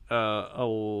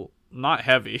not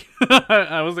heavy.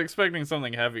 I was expecting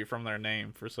something heavy from their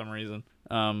name for some reason.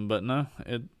 But no,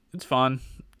 it's fun.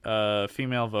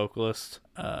 female vocalist.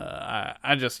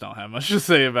 I just don't have much to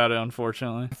say about it,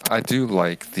 unfortunately. I do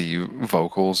like the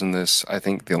vocals in this. I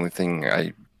think the only thing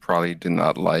I probably did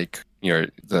not like,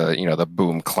 the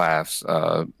boom claps,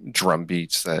 drum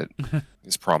beats that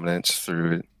is prominent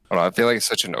through it. I don't know, I feel like it's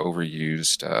such an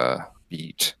overused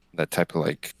beat. That type of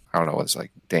I don't know, it's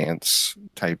like dance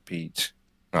type beat.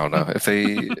 I don't know if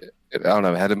they. I don't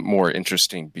know, had a more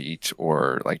interesting beat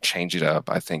or change it up,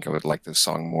 I think I would like this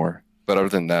song more. But other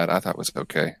than that, I thought it was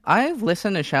okay. I've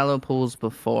listened to Shallow Pools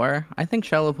before. I think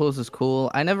Shallow Pools is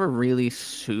cool. I never really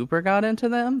super got into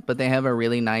them, but they have a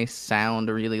really nice sound,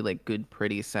 a really good,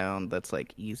 pretty sound that's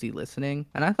easy listening.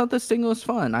 And I thought this single was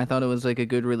fun. I thought it was a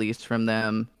good release from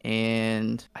them.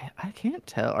 And I can't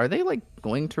tell. Are they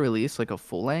going to release a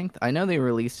full length? I know they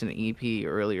released an EP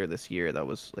earlier this year that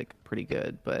was pretty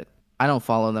good, but I don't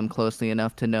follow them closely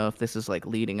enough to know if this is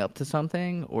leading up to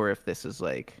something or if this is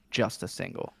just a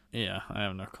single. Yeah, I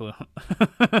have no clue.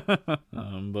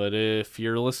 But if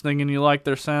you're listening and you like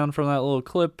their sound from that little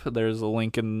clip, there's a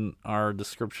link in our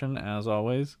description, as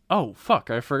always. Oh, fuck,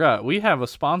 I forgot. We have a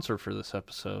sponsor for this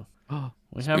episode.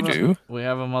 We do? We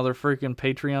have a motherfreaking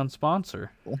Patreon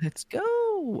sponsor. Let's go.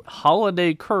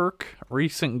 Holiday Kirk,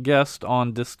 recent guest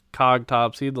on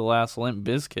Discogtopsy, the last Limp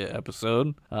Bizkit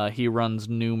episode. He runs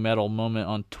New Metal Moment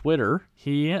on Twitter.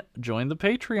 He joined the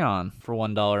Patreon for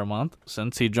 $1 a month.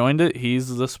 Since he joined it,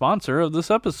 he's the sponsor of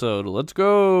this episode. Let's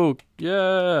go.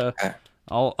 Yeah.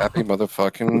 Happy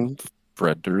motherfucking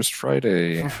Fredder's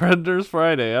Friday. Fredder's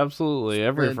Friday, absolutely.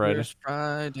 Every Fredder's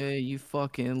Friday, you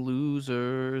fucking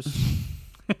losers.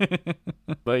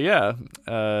 But yeah,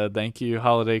 thank you,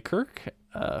 Holiday Kirk,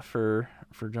 for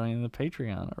joining the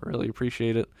Patreon. I really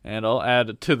appreciate it. And I'll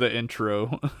add to the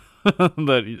intro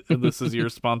that this is your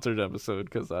sponsored episode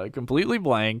because I completely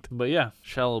blanked. But yeah,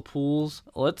 Shallow Pools.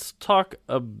 Let's talk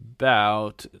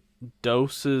about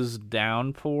Dose's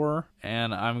Downpour,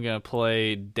 and I'm gonna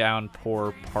play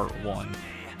Downpour Part 1.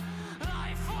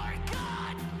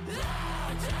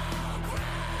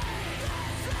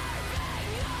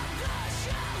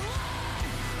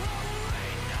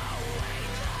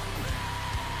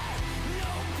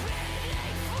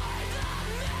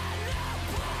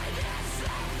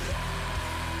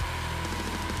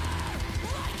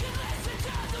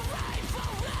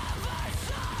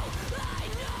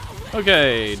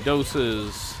 Okay,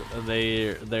 Doses.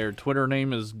 Their Twitter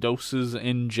name is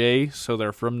DosesNJ, so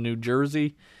they're from New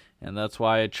Jersey, and that's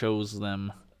why I chose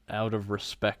them out of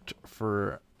respect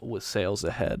for With Sales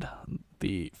Ahead,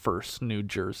 the first New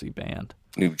Jersey band.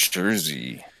 New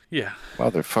Jersey? Yeah.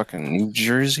 Motherfucking New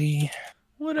Jersey?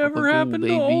 Whatever happened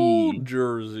to old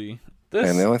Jersey?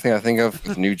 And the only thing I think of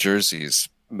with New Jersey is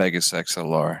Megas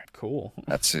XLR. Cool.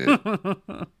 That's it.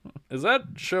 Is that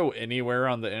show anywhere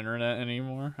on the internet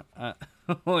anymore?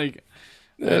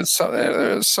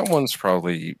 Someone's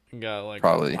probably got a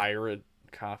pirate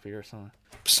copy or something.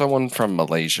 Someone from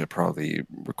Malaysia probably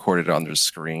recorded it on their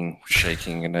screen,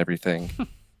 shaking and everything,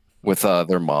 with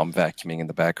their mom vacuuming in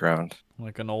the background.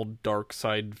 Like an old Dark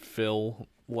Side Phil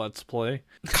Let's Play.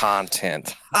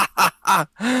 Content.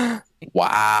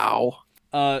 Wow.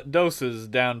 Doses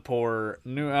Downpour,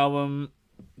 new album.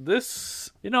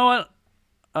 This, you know what?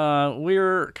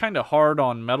 We're kind of hard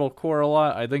on metalcore a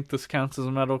lot. I think this counts as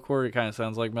metalcore. It kind of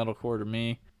sounds like metalcore to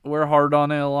me. We're hard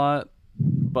on it a lot,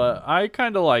 but I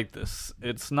kind of like this.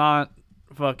 It's not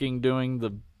fucking doing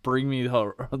the Bring Me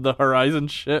the Horizon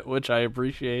shit, which I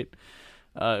appreciate.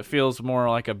 It feels more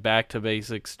like a back to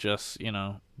basics, just,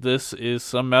 this is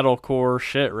some metalcore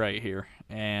shit right here.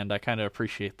 And I kind of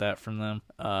appreciate that from them.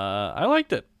 I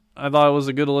liked it. I thought it was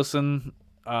a good listen.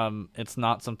 It's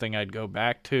not something I'd go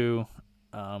back to,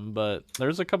 but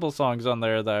there's a couple of songs on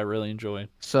there that I really enjoyed.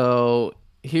 So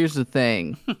here's the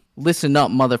thing. Listen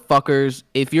up, motherfuckers.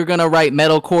 If you're gonna write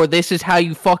metalcore, this is how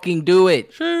you fucking do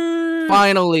it.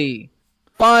 Sheesh.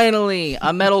 Finally,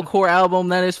 a metalcore album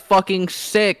that is fucking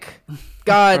sick.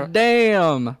 God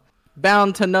damn.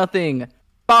 Bound to Nothing.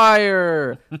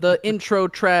 Fire! The intro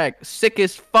track, sick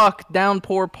as fuck,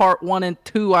 Downpour Part 1 and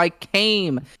 2, I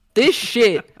Came. This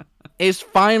shit is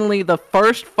finally the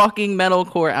first fucking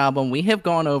metalcore album we have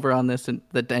gone over on this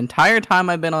the entire time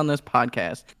I've been on this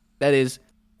podcast that is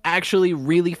actually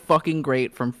really fucking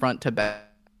great from front to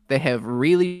back. They have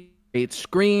really great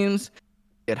screams,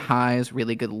 good highs,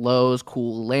 really good lows,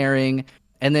 cool layering.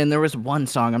 And then there was one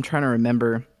song, I'm trying to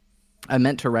remember. I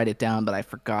meant to write it down, but I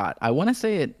forgot. I want to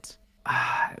say it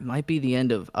might be the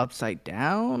end of Upside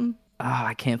Down.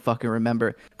 I can't fucking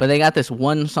remember. But they got this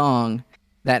one song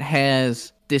that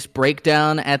has this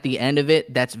breakdown at the end of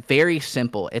it that's very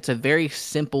simple. It's a very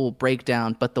simple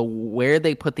breakdown, but where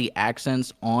they put the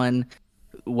accents on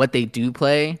what they do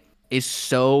play is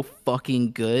so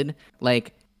fucking good.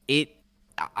 Like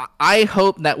I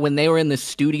hope that when they were in the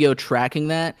studio tracking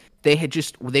that, they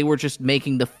were just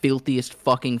making the filthiest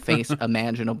fucking face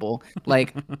imaginable.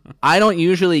 Like, I don't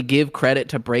usually give credit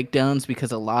to breakdowns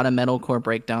because a lot of metalcore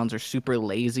breakdowns are super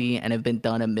lazy and have been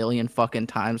done a million fucking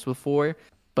times before.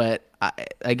 But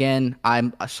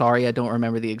I'm sorry I don't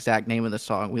remember the exact name of the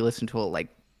song. We listened to it like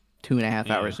 2.5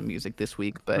 hours of music this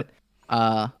week, but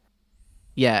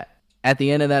yeah. At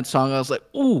the end of that song, I was like,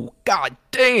 "Ooh, god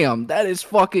damn, that is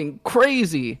fucking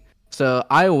crazy." So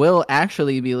I will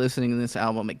actually be listening to this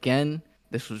album again.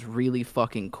 This was really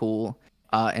fucking cool.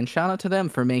 And shout out to them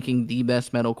for making the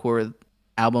best metalcore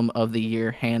album of the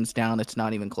year, hands down. It's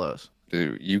not even close.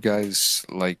 Do you guys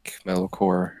like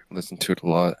metalcore? Listen to it a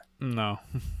lot? No.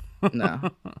 No.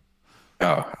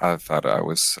 Oh, I thought I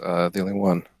was the only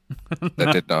one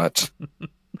that did not.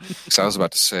 So I was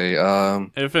about to say,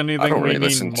 If I anything, don't we really need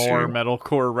listen more to-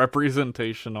 metalcore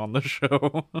representation on the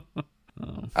show.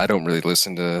 I don't really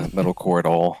listen to metalcore at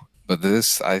all, but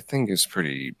this I think is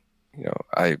pretty.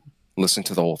 I listened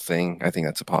to the whole thing. I think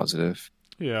that's a positive.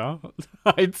 Yeah,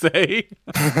 I'd say.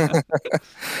 I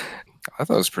thought it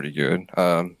was pretty good.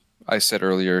 I said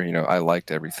earlier, I liked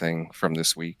everything from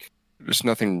this week. There's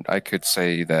nothing I could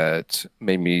say that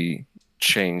made me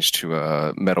change to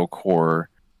a metalcore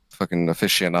fucking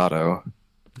aficionado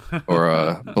or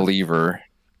a believer,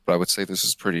 but I would say this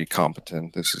is pretty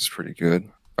competent. This is pretty good.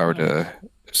 If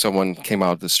someone came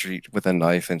out of the street with a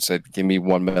knife and said, "Give me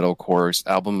one metalcore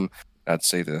album," I'd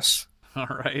say this. All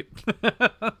right.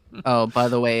 Oh, by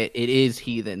the way, it is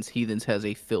Heathens. Heathens has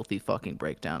a filthy fucking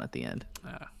breakdown at the end.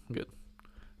 Good.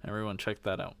 Everyone check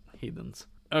that out. Heathens.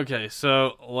 Okay,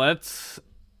 so let's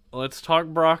talk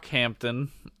Brockhampton.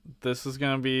 This is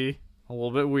gonna be a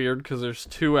little bit weird because there's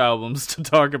 2 albums to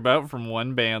talk about from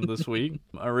one band this week.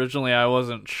 Originally, I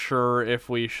wasn't sure if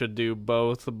we should do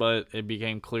both, but it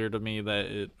became clear to me that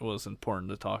it was important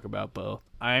to talk about both.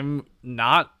 I'm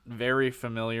not very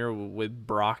familiar with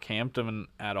Brockhampton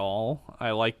at all.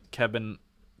 I like Kevin,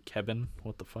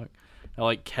 what the fuck? I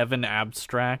like Kevin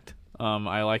Abstract.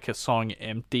 I like his song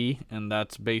Empty, and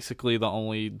that's basically the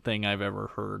only thing I've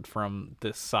ever heard from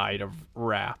this side of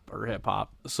rap or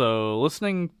hip-hop. So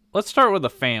let's start with The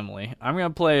Family. I'm going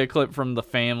to play a clip from The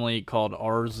Family called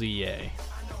RZA.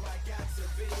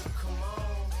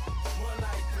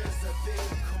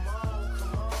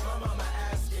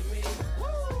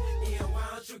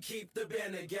 Keep the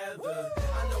band together.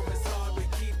 I know it's hard,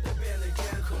 but keep the band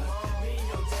together. Me and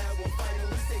your dad will fight, but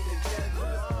we stay together.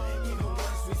 Even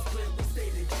once we split, we stay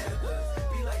together.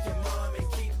 Be like your mom and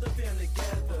keep the band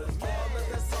together. All of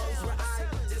the songs where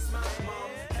I diss my mom,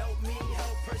 help me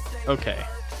help her stay. Okay,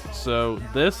 so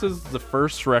this is the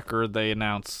first record they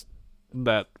announced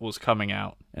that was coming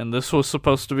out, and this was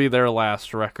supposed to be their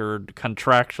last record,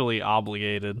 contractually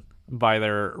obligated by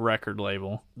their record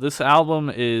label. This album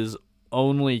is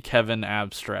only Kevin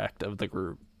Abstract of the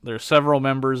group. There's several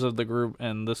members of the group,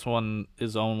 and this one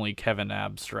is only Kevin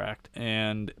Abstract.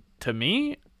 And to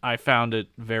me, I found it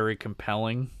very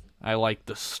compelling. I like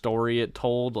the story it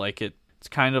told. Like it's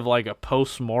kind of like a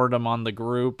post-mortem on the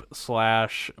group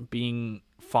 / being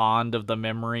fond of the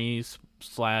memories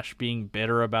 / being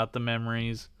bitter about the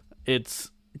memories.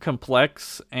 It's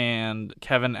complex, and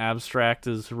Kevin Abstract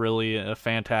is really a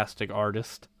fantastic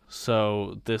artist.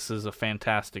 So this is a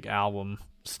fantastic album.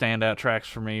 Standout tracks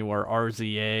for me were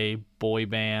RZA, Boy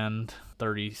Band,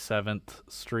 37th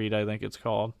Street, I think it's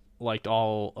called. Liked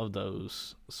all of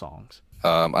those songs.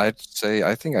 I'd say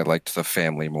I think I liked The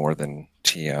Family more than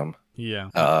TM. Yeah.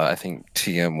 I think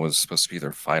TM was supposed to be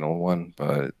their final one,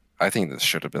 but I think this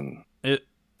should have been the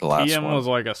last TM one. was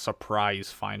like a surprise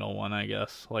final one, I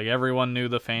guess. Like everyone knew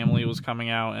The Family was coming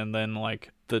out, and then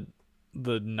like the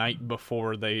night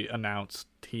before they announced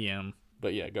TM.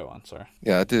 But yeah, go on, sorry.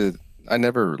 Yeah, I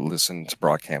never listened to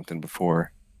Brockhampton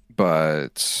before,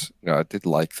 but I did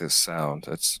like this sound.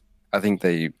 I think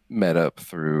they met up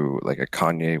through like a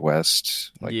Kanye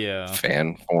West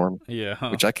fan form. Yeah.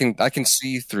 Which I can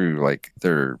see through like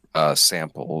their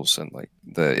samples and like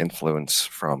the influence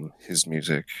from his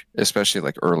music, especially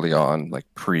like early on, like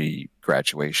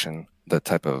pre-graduation, the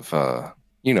type of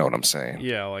you know what I'm saying?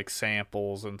 Yeah, like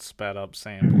samples and sped up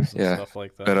samples and stuff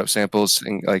like that. Sped up samples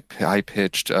and like high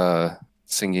pitched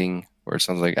singing where it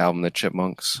sounds like Alvin and the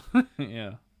Chipmunks.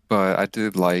 Yeah. But I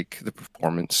did like the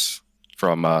performance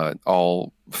from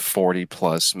all 40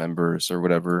 plus members or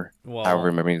whatever,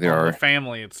 however many there are. The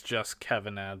Family, it's just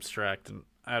Kevin Abstract and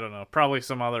I don't know, probably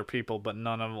some other people, but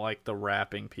none of like the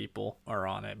rapping people are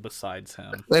on it besides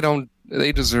him.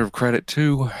 They deserve credit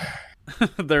too.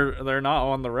 They're not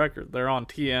on the record. They're on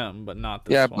TM, but not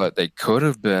this Yeah, one. but they could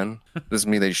have been. Doesn't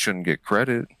mean they shouldn't get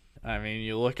credit. I mean,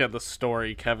 you look at the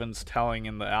story Kevin's telling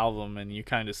in the album, and you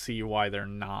kind of see why they're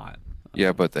not.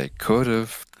 Yeah, but they could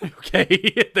have.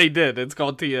 Okay, they did. It's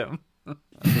called TM.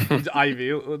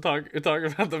 Ivy, talk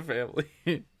about the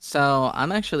family. So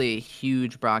I'm actually a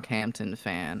huge Brockhampton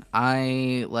fan.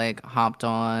 I hopped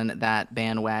on that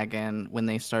bandwagon when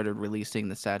they started releasing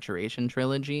the Saturation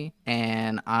trilogy,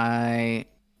 and I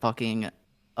fucking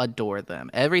adore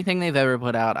them. Everything they've ever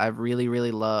put out, I've really,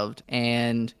 really loved.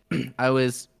 And I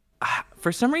was,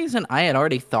 for some reason, I had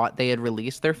already thought they had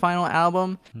released their final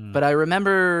album, but I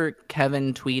remember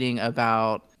Kevin tweeting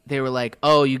about, they were like,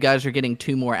 oh, you guys are getting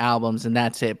 2 more albums and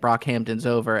that's it. Brockhampton's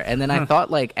over. And then I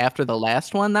thought after the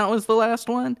last one, that was the last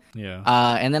one. Yeah.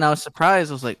 And then I was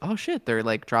surprised. I was like, oh shit, they're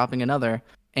dropping another.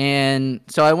 And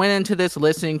so I went into this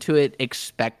listening to it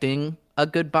expecting a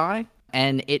goodbye.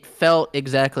 And it felt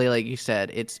exactly like you said.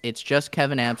 It's just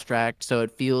Kevin Abstract. So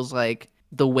it feels like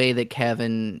the way that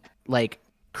Kevin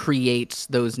creates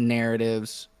those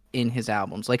narratives in his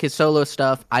albums. Like his solo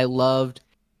stuff, I loved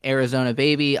Arizona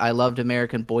Baby. I loved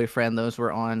American Boyfriend. Those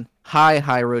were on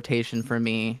high rotation for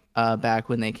me back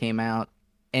when they came out.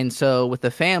 And so with the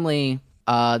family,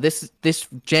 this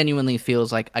genuinely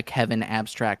feels like a Kevin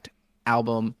Abstract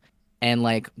album. And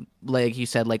like you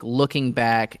said, looking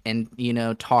back and,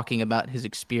 talking about his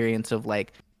experience of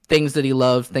things that he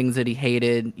loved, things that he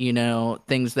hated,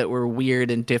 things that were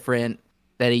weird and different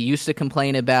that he used to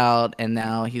complain about. And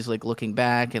now he's looking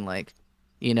back and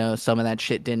some of that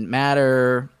shit didn't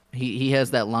matter. He has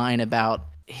that line about,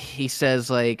 he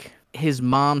says his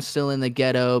mom's still in the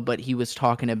ghetto, but he was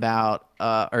talking about,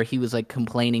 or he was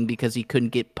complaining because he couldn't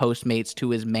get Postmates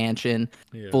to his mansion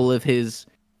full of his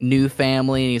new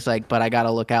family. And he's like, but I got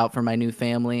to look out for my new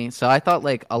family. So I thought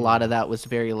a lot of that was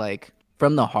very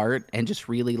from the heart and just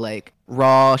really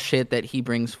raw shit that he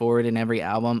brings forward in every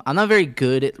album. I'm not very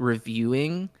good at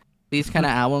reviewing these kind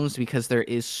of albums because there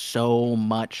is so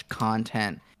much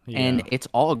content and it's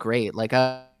all great.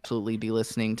 I absolutely be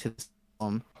listening to this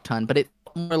album a ton, but it's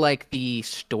more like the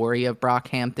story of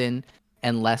Brockhampton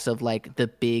and less of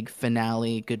the big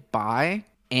finale goodbye.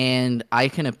 And I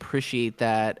can appreciate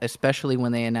that, especially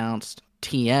when they announced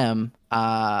TM,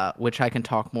 which I can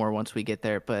talk more once we get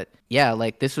there. But yeah,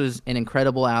 this was an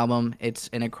incredible album. It's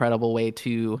an incredible way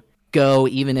to go,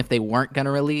 even if they weren't going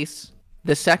to release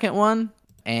the second one.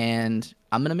 And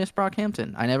I'm going to miss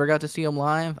Brockhampton. I never got to see them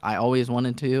live. I always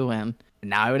wanted to, and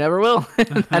now I never will.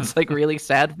 That's really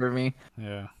sad for me.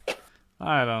 Yeah.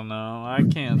 I don't know. I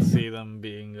can't see them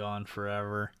being gone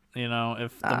forever.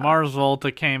 If the Mars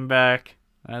Volta came back,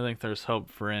 I think there's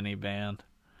hope for any band.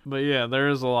 But yeah, there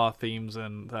is a lot of themes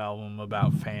in the album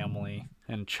about family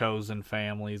and chosen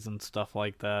families and stuff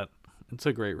like that. It's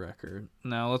a great record.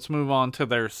 Now let's move on to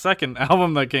their second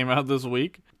album that came out this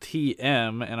week,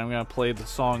 TM, and I'm going to play the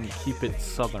song Keep It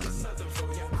Southern.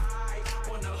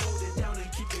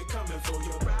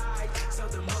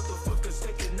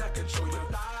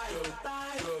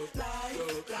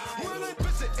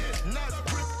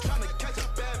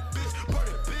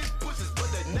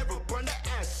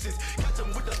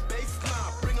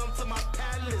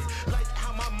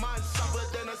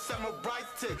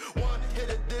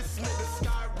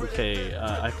 Okay,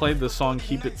 I played the song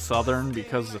Keep It Southern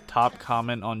because the top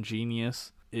comment on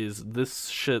Genius is, this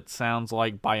shit sounds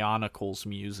like Bionicle's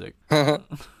music. But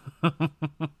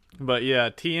yeah,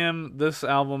 TM, this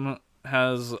album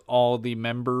has all the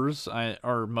members,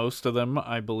 or most of them,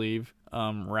 I believe,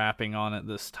 rapping on it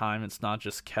this time. It's not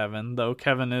just Kevin, though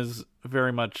Kevin is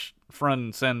very much front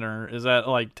and center. Is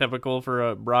that typical for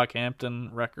a Brockhampton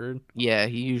record? Yeah,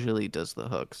 he usually does the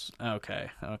hooks. Okay.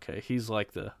 He's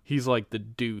like the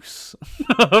Deuce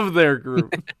of their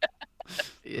group.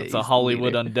 It's a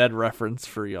Hollywood Undead reference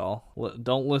for y'all.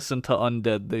 Don't listen to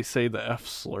Undead. They say the F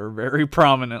slur very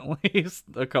prominently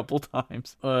a couple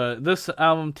times. This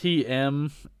album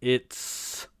TM,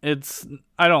 it's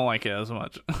I don't like it as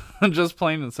much. Just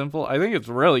plain and simple. I think it's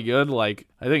really good. I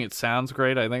think it sounds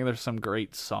great. I think there's some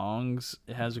great songs.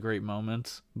 It has great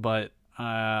moments, but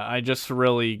I just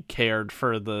really cared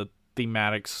for the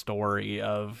thematic story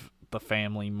of the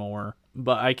family more.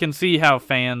 But I can see how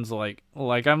fans I'm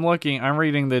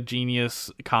reading the Genius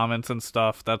comments and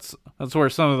stuff. That's where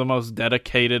some of the most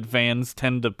dedicated fans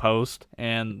tend to post,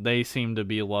 and they seem to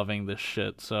be loving this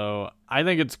shit. So I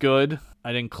think it's good.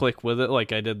 I didn't click with it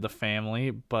like I did the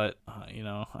family, but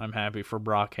I'm happy for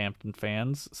Brockhampton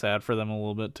fans. Sad for them a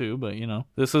little bit too, but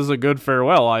this is a good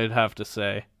farewell, I'd have to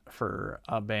say, for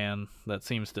a band that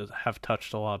seems to have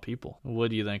touched a lot of people.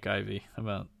 What do you think, Ivy,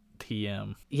 about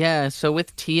TM? Yeah, so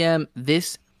with TM,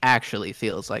 this actually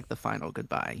feels like the final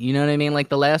goodbye. You know what I mean? Like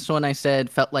the last one I said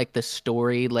felt like the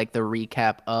story, like the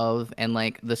recap of, and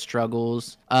like the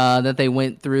struggles that they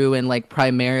went through, and like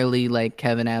primarily like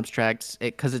Kevin Abstract's,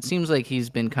 because it seems like he's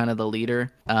been kind of the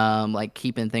leader, like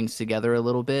keeping things together a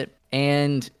little bit.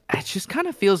 And it just kind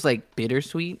of feels like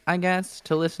bittersweet, I guess,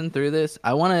 to listen through this.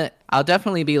 I'll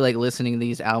definitely be like listening to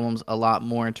these albums a lot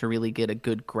more to really get a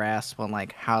good grasp on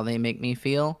like how they make me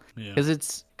feel.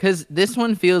 Because this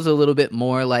one feels a little bit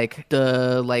more like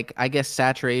the, like, I guess,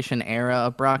 saturation era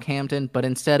of Brockhampton, but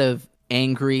instead of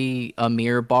angry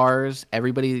Amir bars,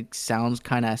 everybody sounds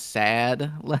kind of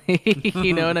sad. Like,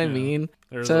 you know what I mean?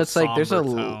 So it's like there's a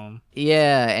tone.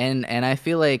 yeah, and I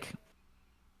feel like,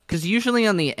 because usually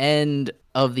on the end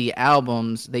of the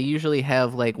albums, they usually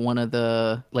have like one of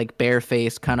the like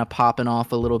Bareface kind of popping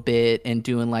off a little bit and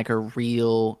doing like a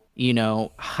real, you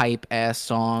know, hype ass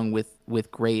song with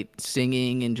great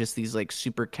singing and just these like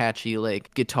super catchy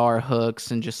like guitar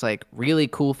hooks and just like really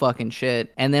cool fucking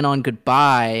shit. And then on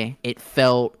Goodbye, it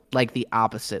felt like the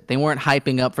opposite. They weren't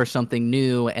hyping up for something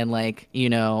new and like, you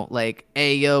know, like,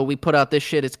 hey yo, we put out this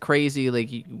shit, it's crazy, like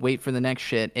you wait for the next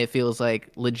shit. It feels like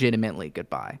legitimately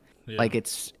Goodbye. Yeah. Like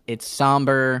it's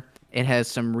somber. It has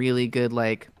some really good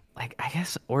like I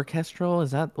guess orchestral,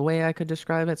 is that the way I could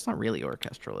describe it? It's not really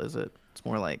orchestral, is it? It's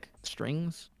more like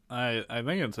strings. I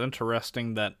think it's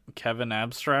interesting that Kevin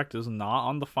Abstract is not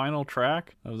on the final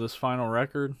track of this final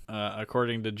record.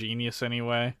 According to Genius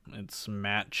anyway, it's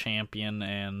Matt Champion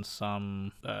and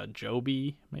some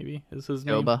Joby, maybe is his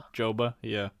name? Joba,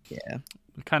 yeah. Yeah.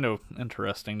 Kind of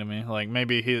interesting to me. Like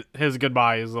maybe his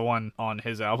Goodbye is the one on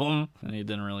his album and he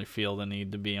didn't really feel the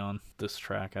need to be on this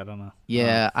track. I don't know.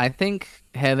 Yeah, I think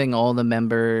having all the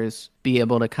members be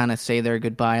able to kind of say their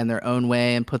goodbye in their own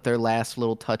way and put their last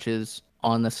little touches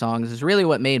on the songs is really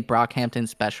what made Brockhampton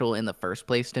special in the first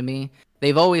place to me.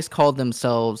 They've always called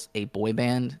themselves a boy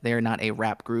band. They are not a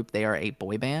rap group. They are a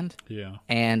boy band. Yeah.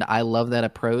 And I love that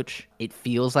approach. It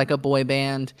feels like a boy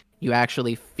band. You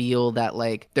actually feel that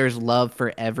like there's love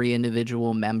for every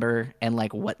individual member and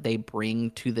like what they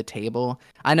bring to the table.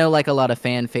 I know like a lot of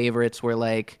fan favorites were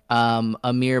like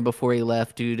Amir before he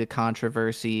left due to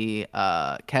controversy,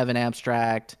 Kevin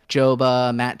Abstract,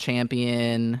 Joba, Matt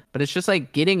Champion, but it's just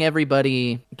like getting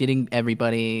everybody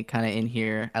kind of in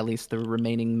here, at least the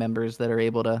remaining members that are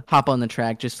able to hop on the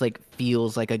track, just like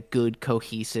feels like a good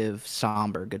cohesive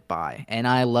somber goodbye. And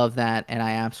I love that, and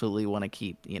I absolutely want to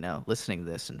keep, you know, listening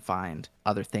to this and find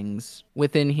other things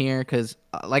within here, because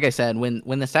like I said, when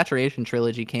the Saturation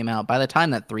trilogy came out, by the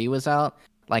time that 3 was out,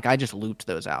 like I just looped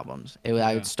those albums.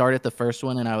 I would start at the first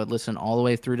one and I would listen all the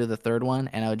way through to the third one,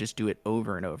 and I would just do it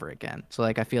over and over again. So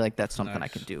like I feel like that's something I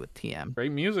can do with TM.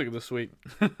 Great music this week.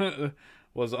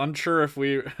 Was unsure if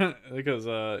we because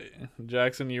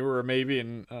Jackson, you were a maybe,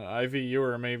 and Ivy, you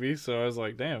were a maybe, so I was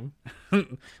like, damn.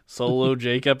 Solo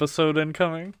Jake episode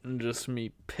incoming. And just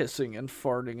me pissing and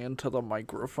farting into the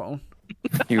microphone.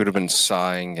 You would have been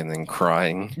sighing and then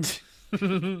crying.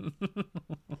 And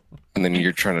then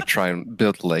you're try and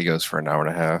build Legos for an hour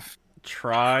and a half.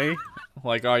 Try?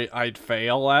 Like I'd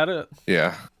fail at it?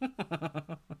 Yeah.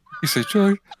 You say,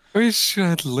 Joy, I wish you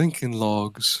had Lincoln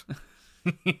Logs.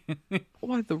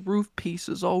 Why the roof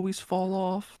pieces always fall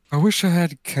off? I wish I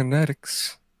had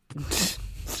kinetics.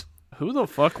 Who the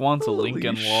fuck wants a Holy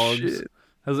Lincoln Logs? shit.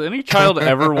 Has any child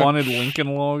ever wanted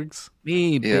Lincoln Logs?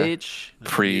 Me, Yeah. bitch.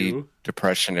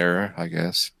 Pre-Depression era, I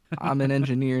guess. I'm an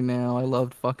engineer now. I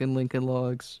loved fucking Lincoln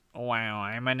Logs. Wow,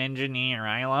 I'm an engineer.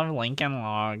 I love Lincoln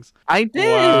Logs. I did.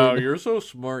 Wow, you're so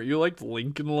smart. You liked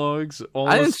Lincoln Logs? All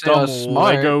I the didn't say I dumb was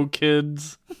smart. Lego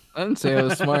kids. I didn't say I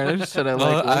was smart. I just said I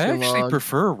like I Lincoln actually Logs.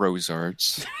 prefer Rose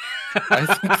Arts. I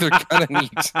think they're kind of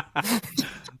neat.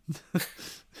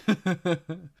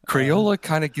 Crayola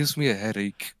kind of gives me a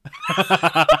headache.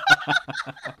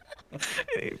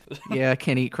 Yeah, I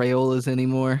can't eat Crayolas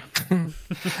anymore.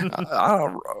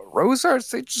 Rose Arts,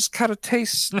 they just kind of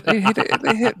taste. They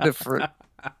hit different.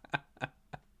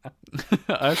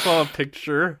 I saw a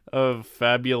picture of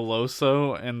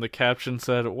Fabuloso, and the caption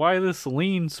said, "Why this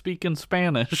lean speaking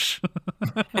Spanish?"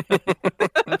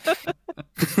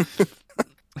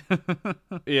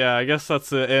 Yeah, I guess that's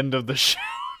the end of the show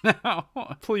now.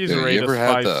 Please Yeah, you rate us ever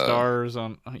had 5 the- stars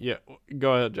on. Yeah,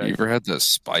 go ahead, Jack. You ever had the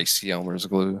spicy Elmer's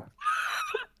glue?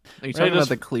 Are you talking us- about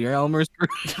the clear Elmer's?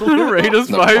 Rate us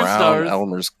The 5 brown stars.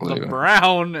 Elmer's glue. The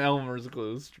brown Elmer's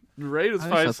glues. Rate us I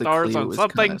 5 thought the stars clear on was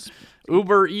something. kinda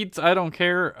Uber Eats, I don't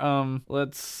care.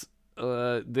 Let's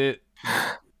Yo,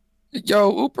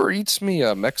 Uber Eats me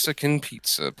a Mexican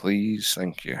pizza, please.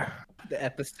 Thank you. The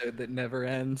episode that never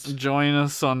ends. Join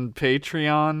us on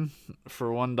Patreon for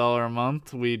 $1 a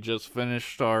month. We just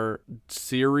finished our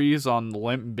series on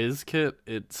Limp Bizkit.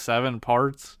 It's 7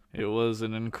 parts. It was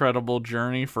an incredible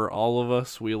journey for all of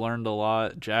us. We learned a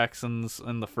lot. Jackson's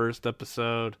in the first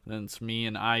episode. Then it's me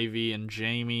and Ivy and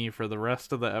Jamie for the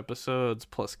rest of the episodes.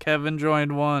 Plus Kevin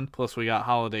joined one. Plus we got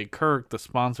Holiday Kirk, the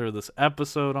sponsor of this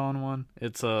episode, on one.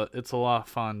 It's a lot of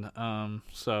fun.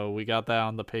 So we got that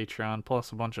on the Patreon.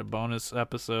 Plus a bunch of bonus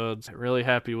episodes. Really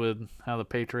happy with how the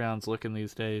Patreon's looking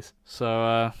these days.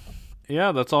 So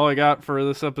yeah, that's all I got for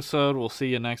this episode. We'll see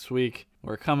you next week.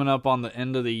 We're coming up on the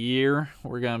end of the year.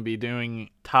 We're going to be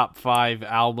doing top 5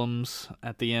 albums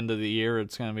at the end of the year.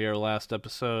 It's going to be our last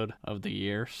episode of the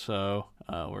year, so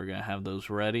we're going to have those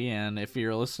ready. And if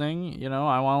you're listening,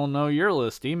 I want to know your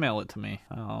list. Email it to me.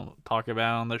 I'll talk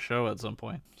about it on the show at some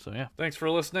point. So yeah, thanks for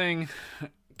listening.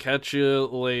 Catch you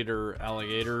later,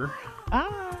 alligator.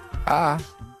 Ah.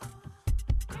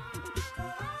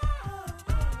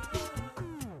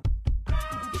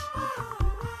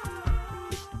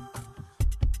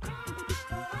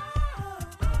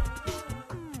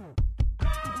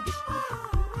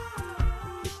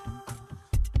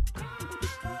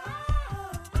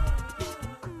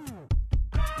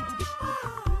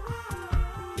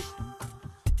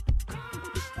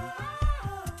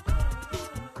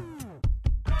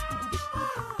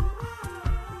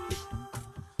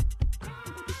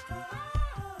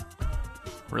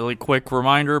 Really quick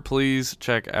reminder, please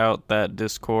check out that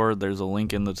Discord. There's a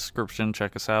link in the description.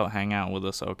 Check us out. Hang out with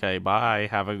us. Okay, bye.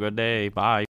 Have a good day. Bye.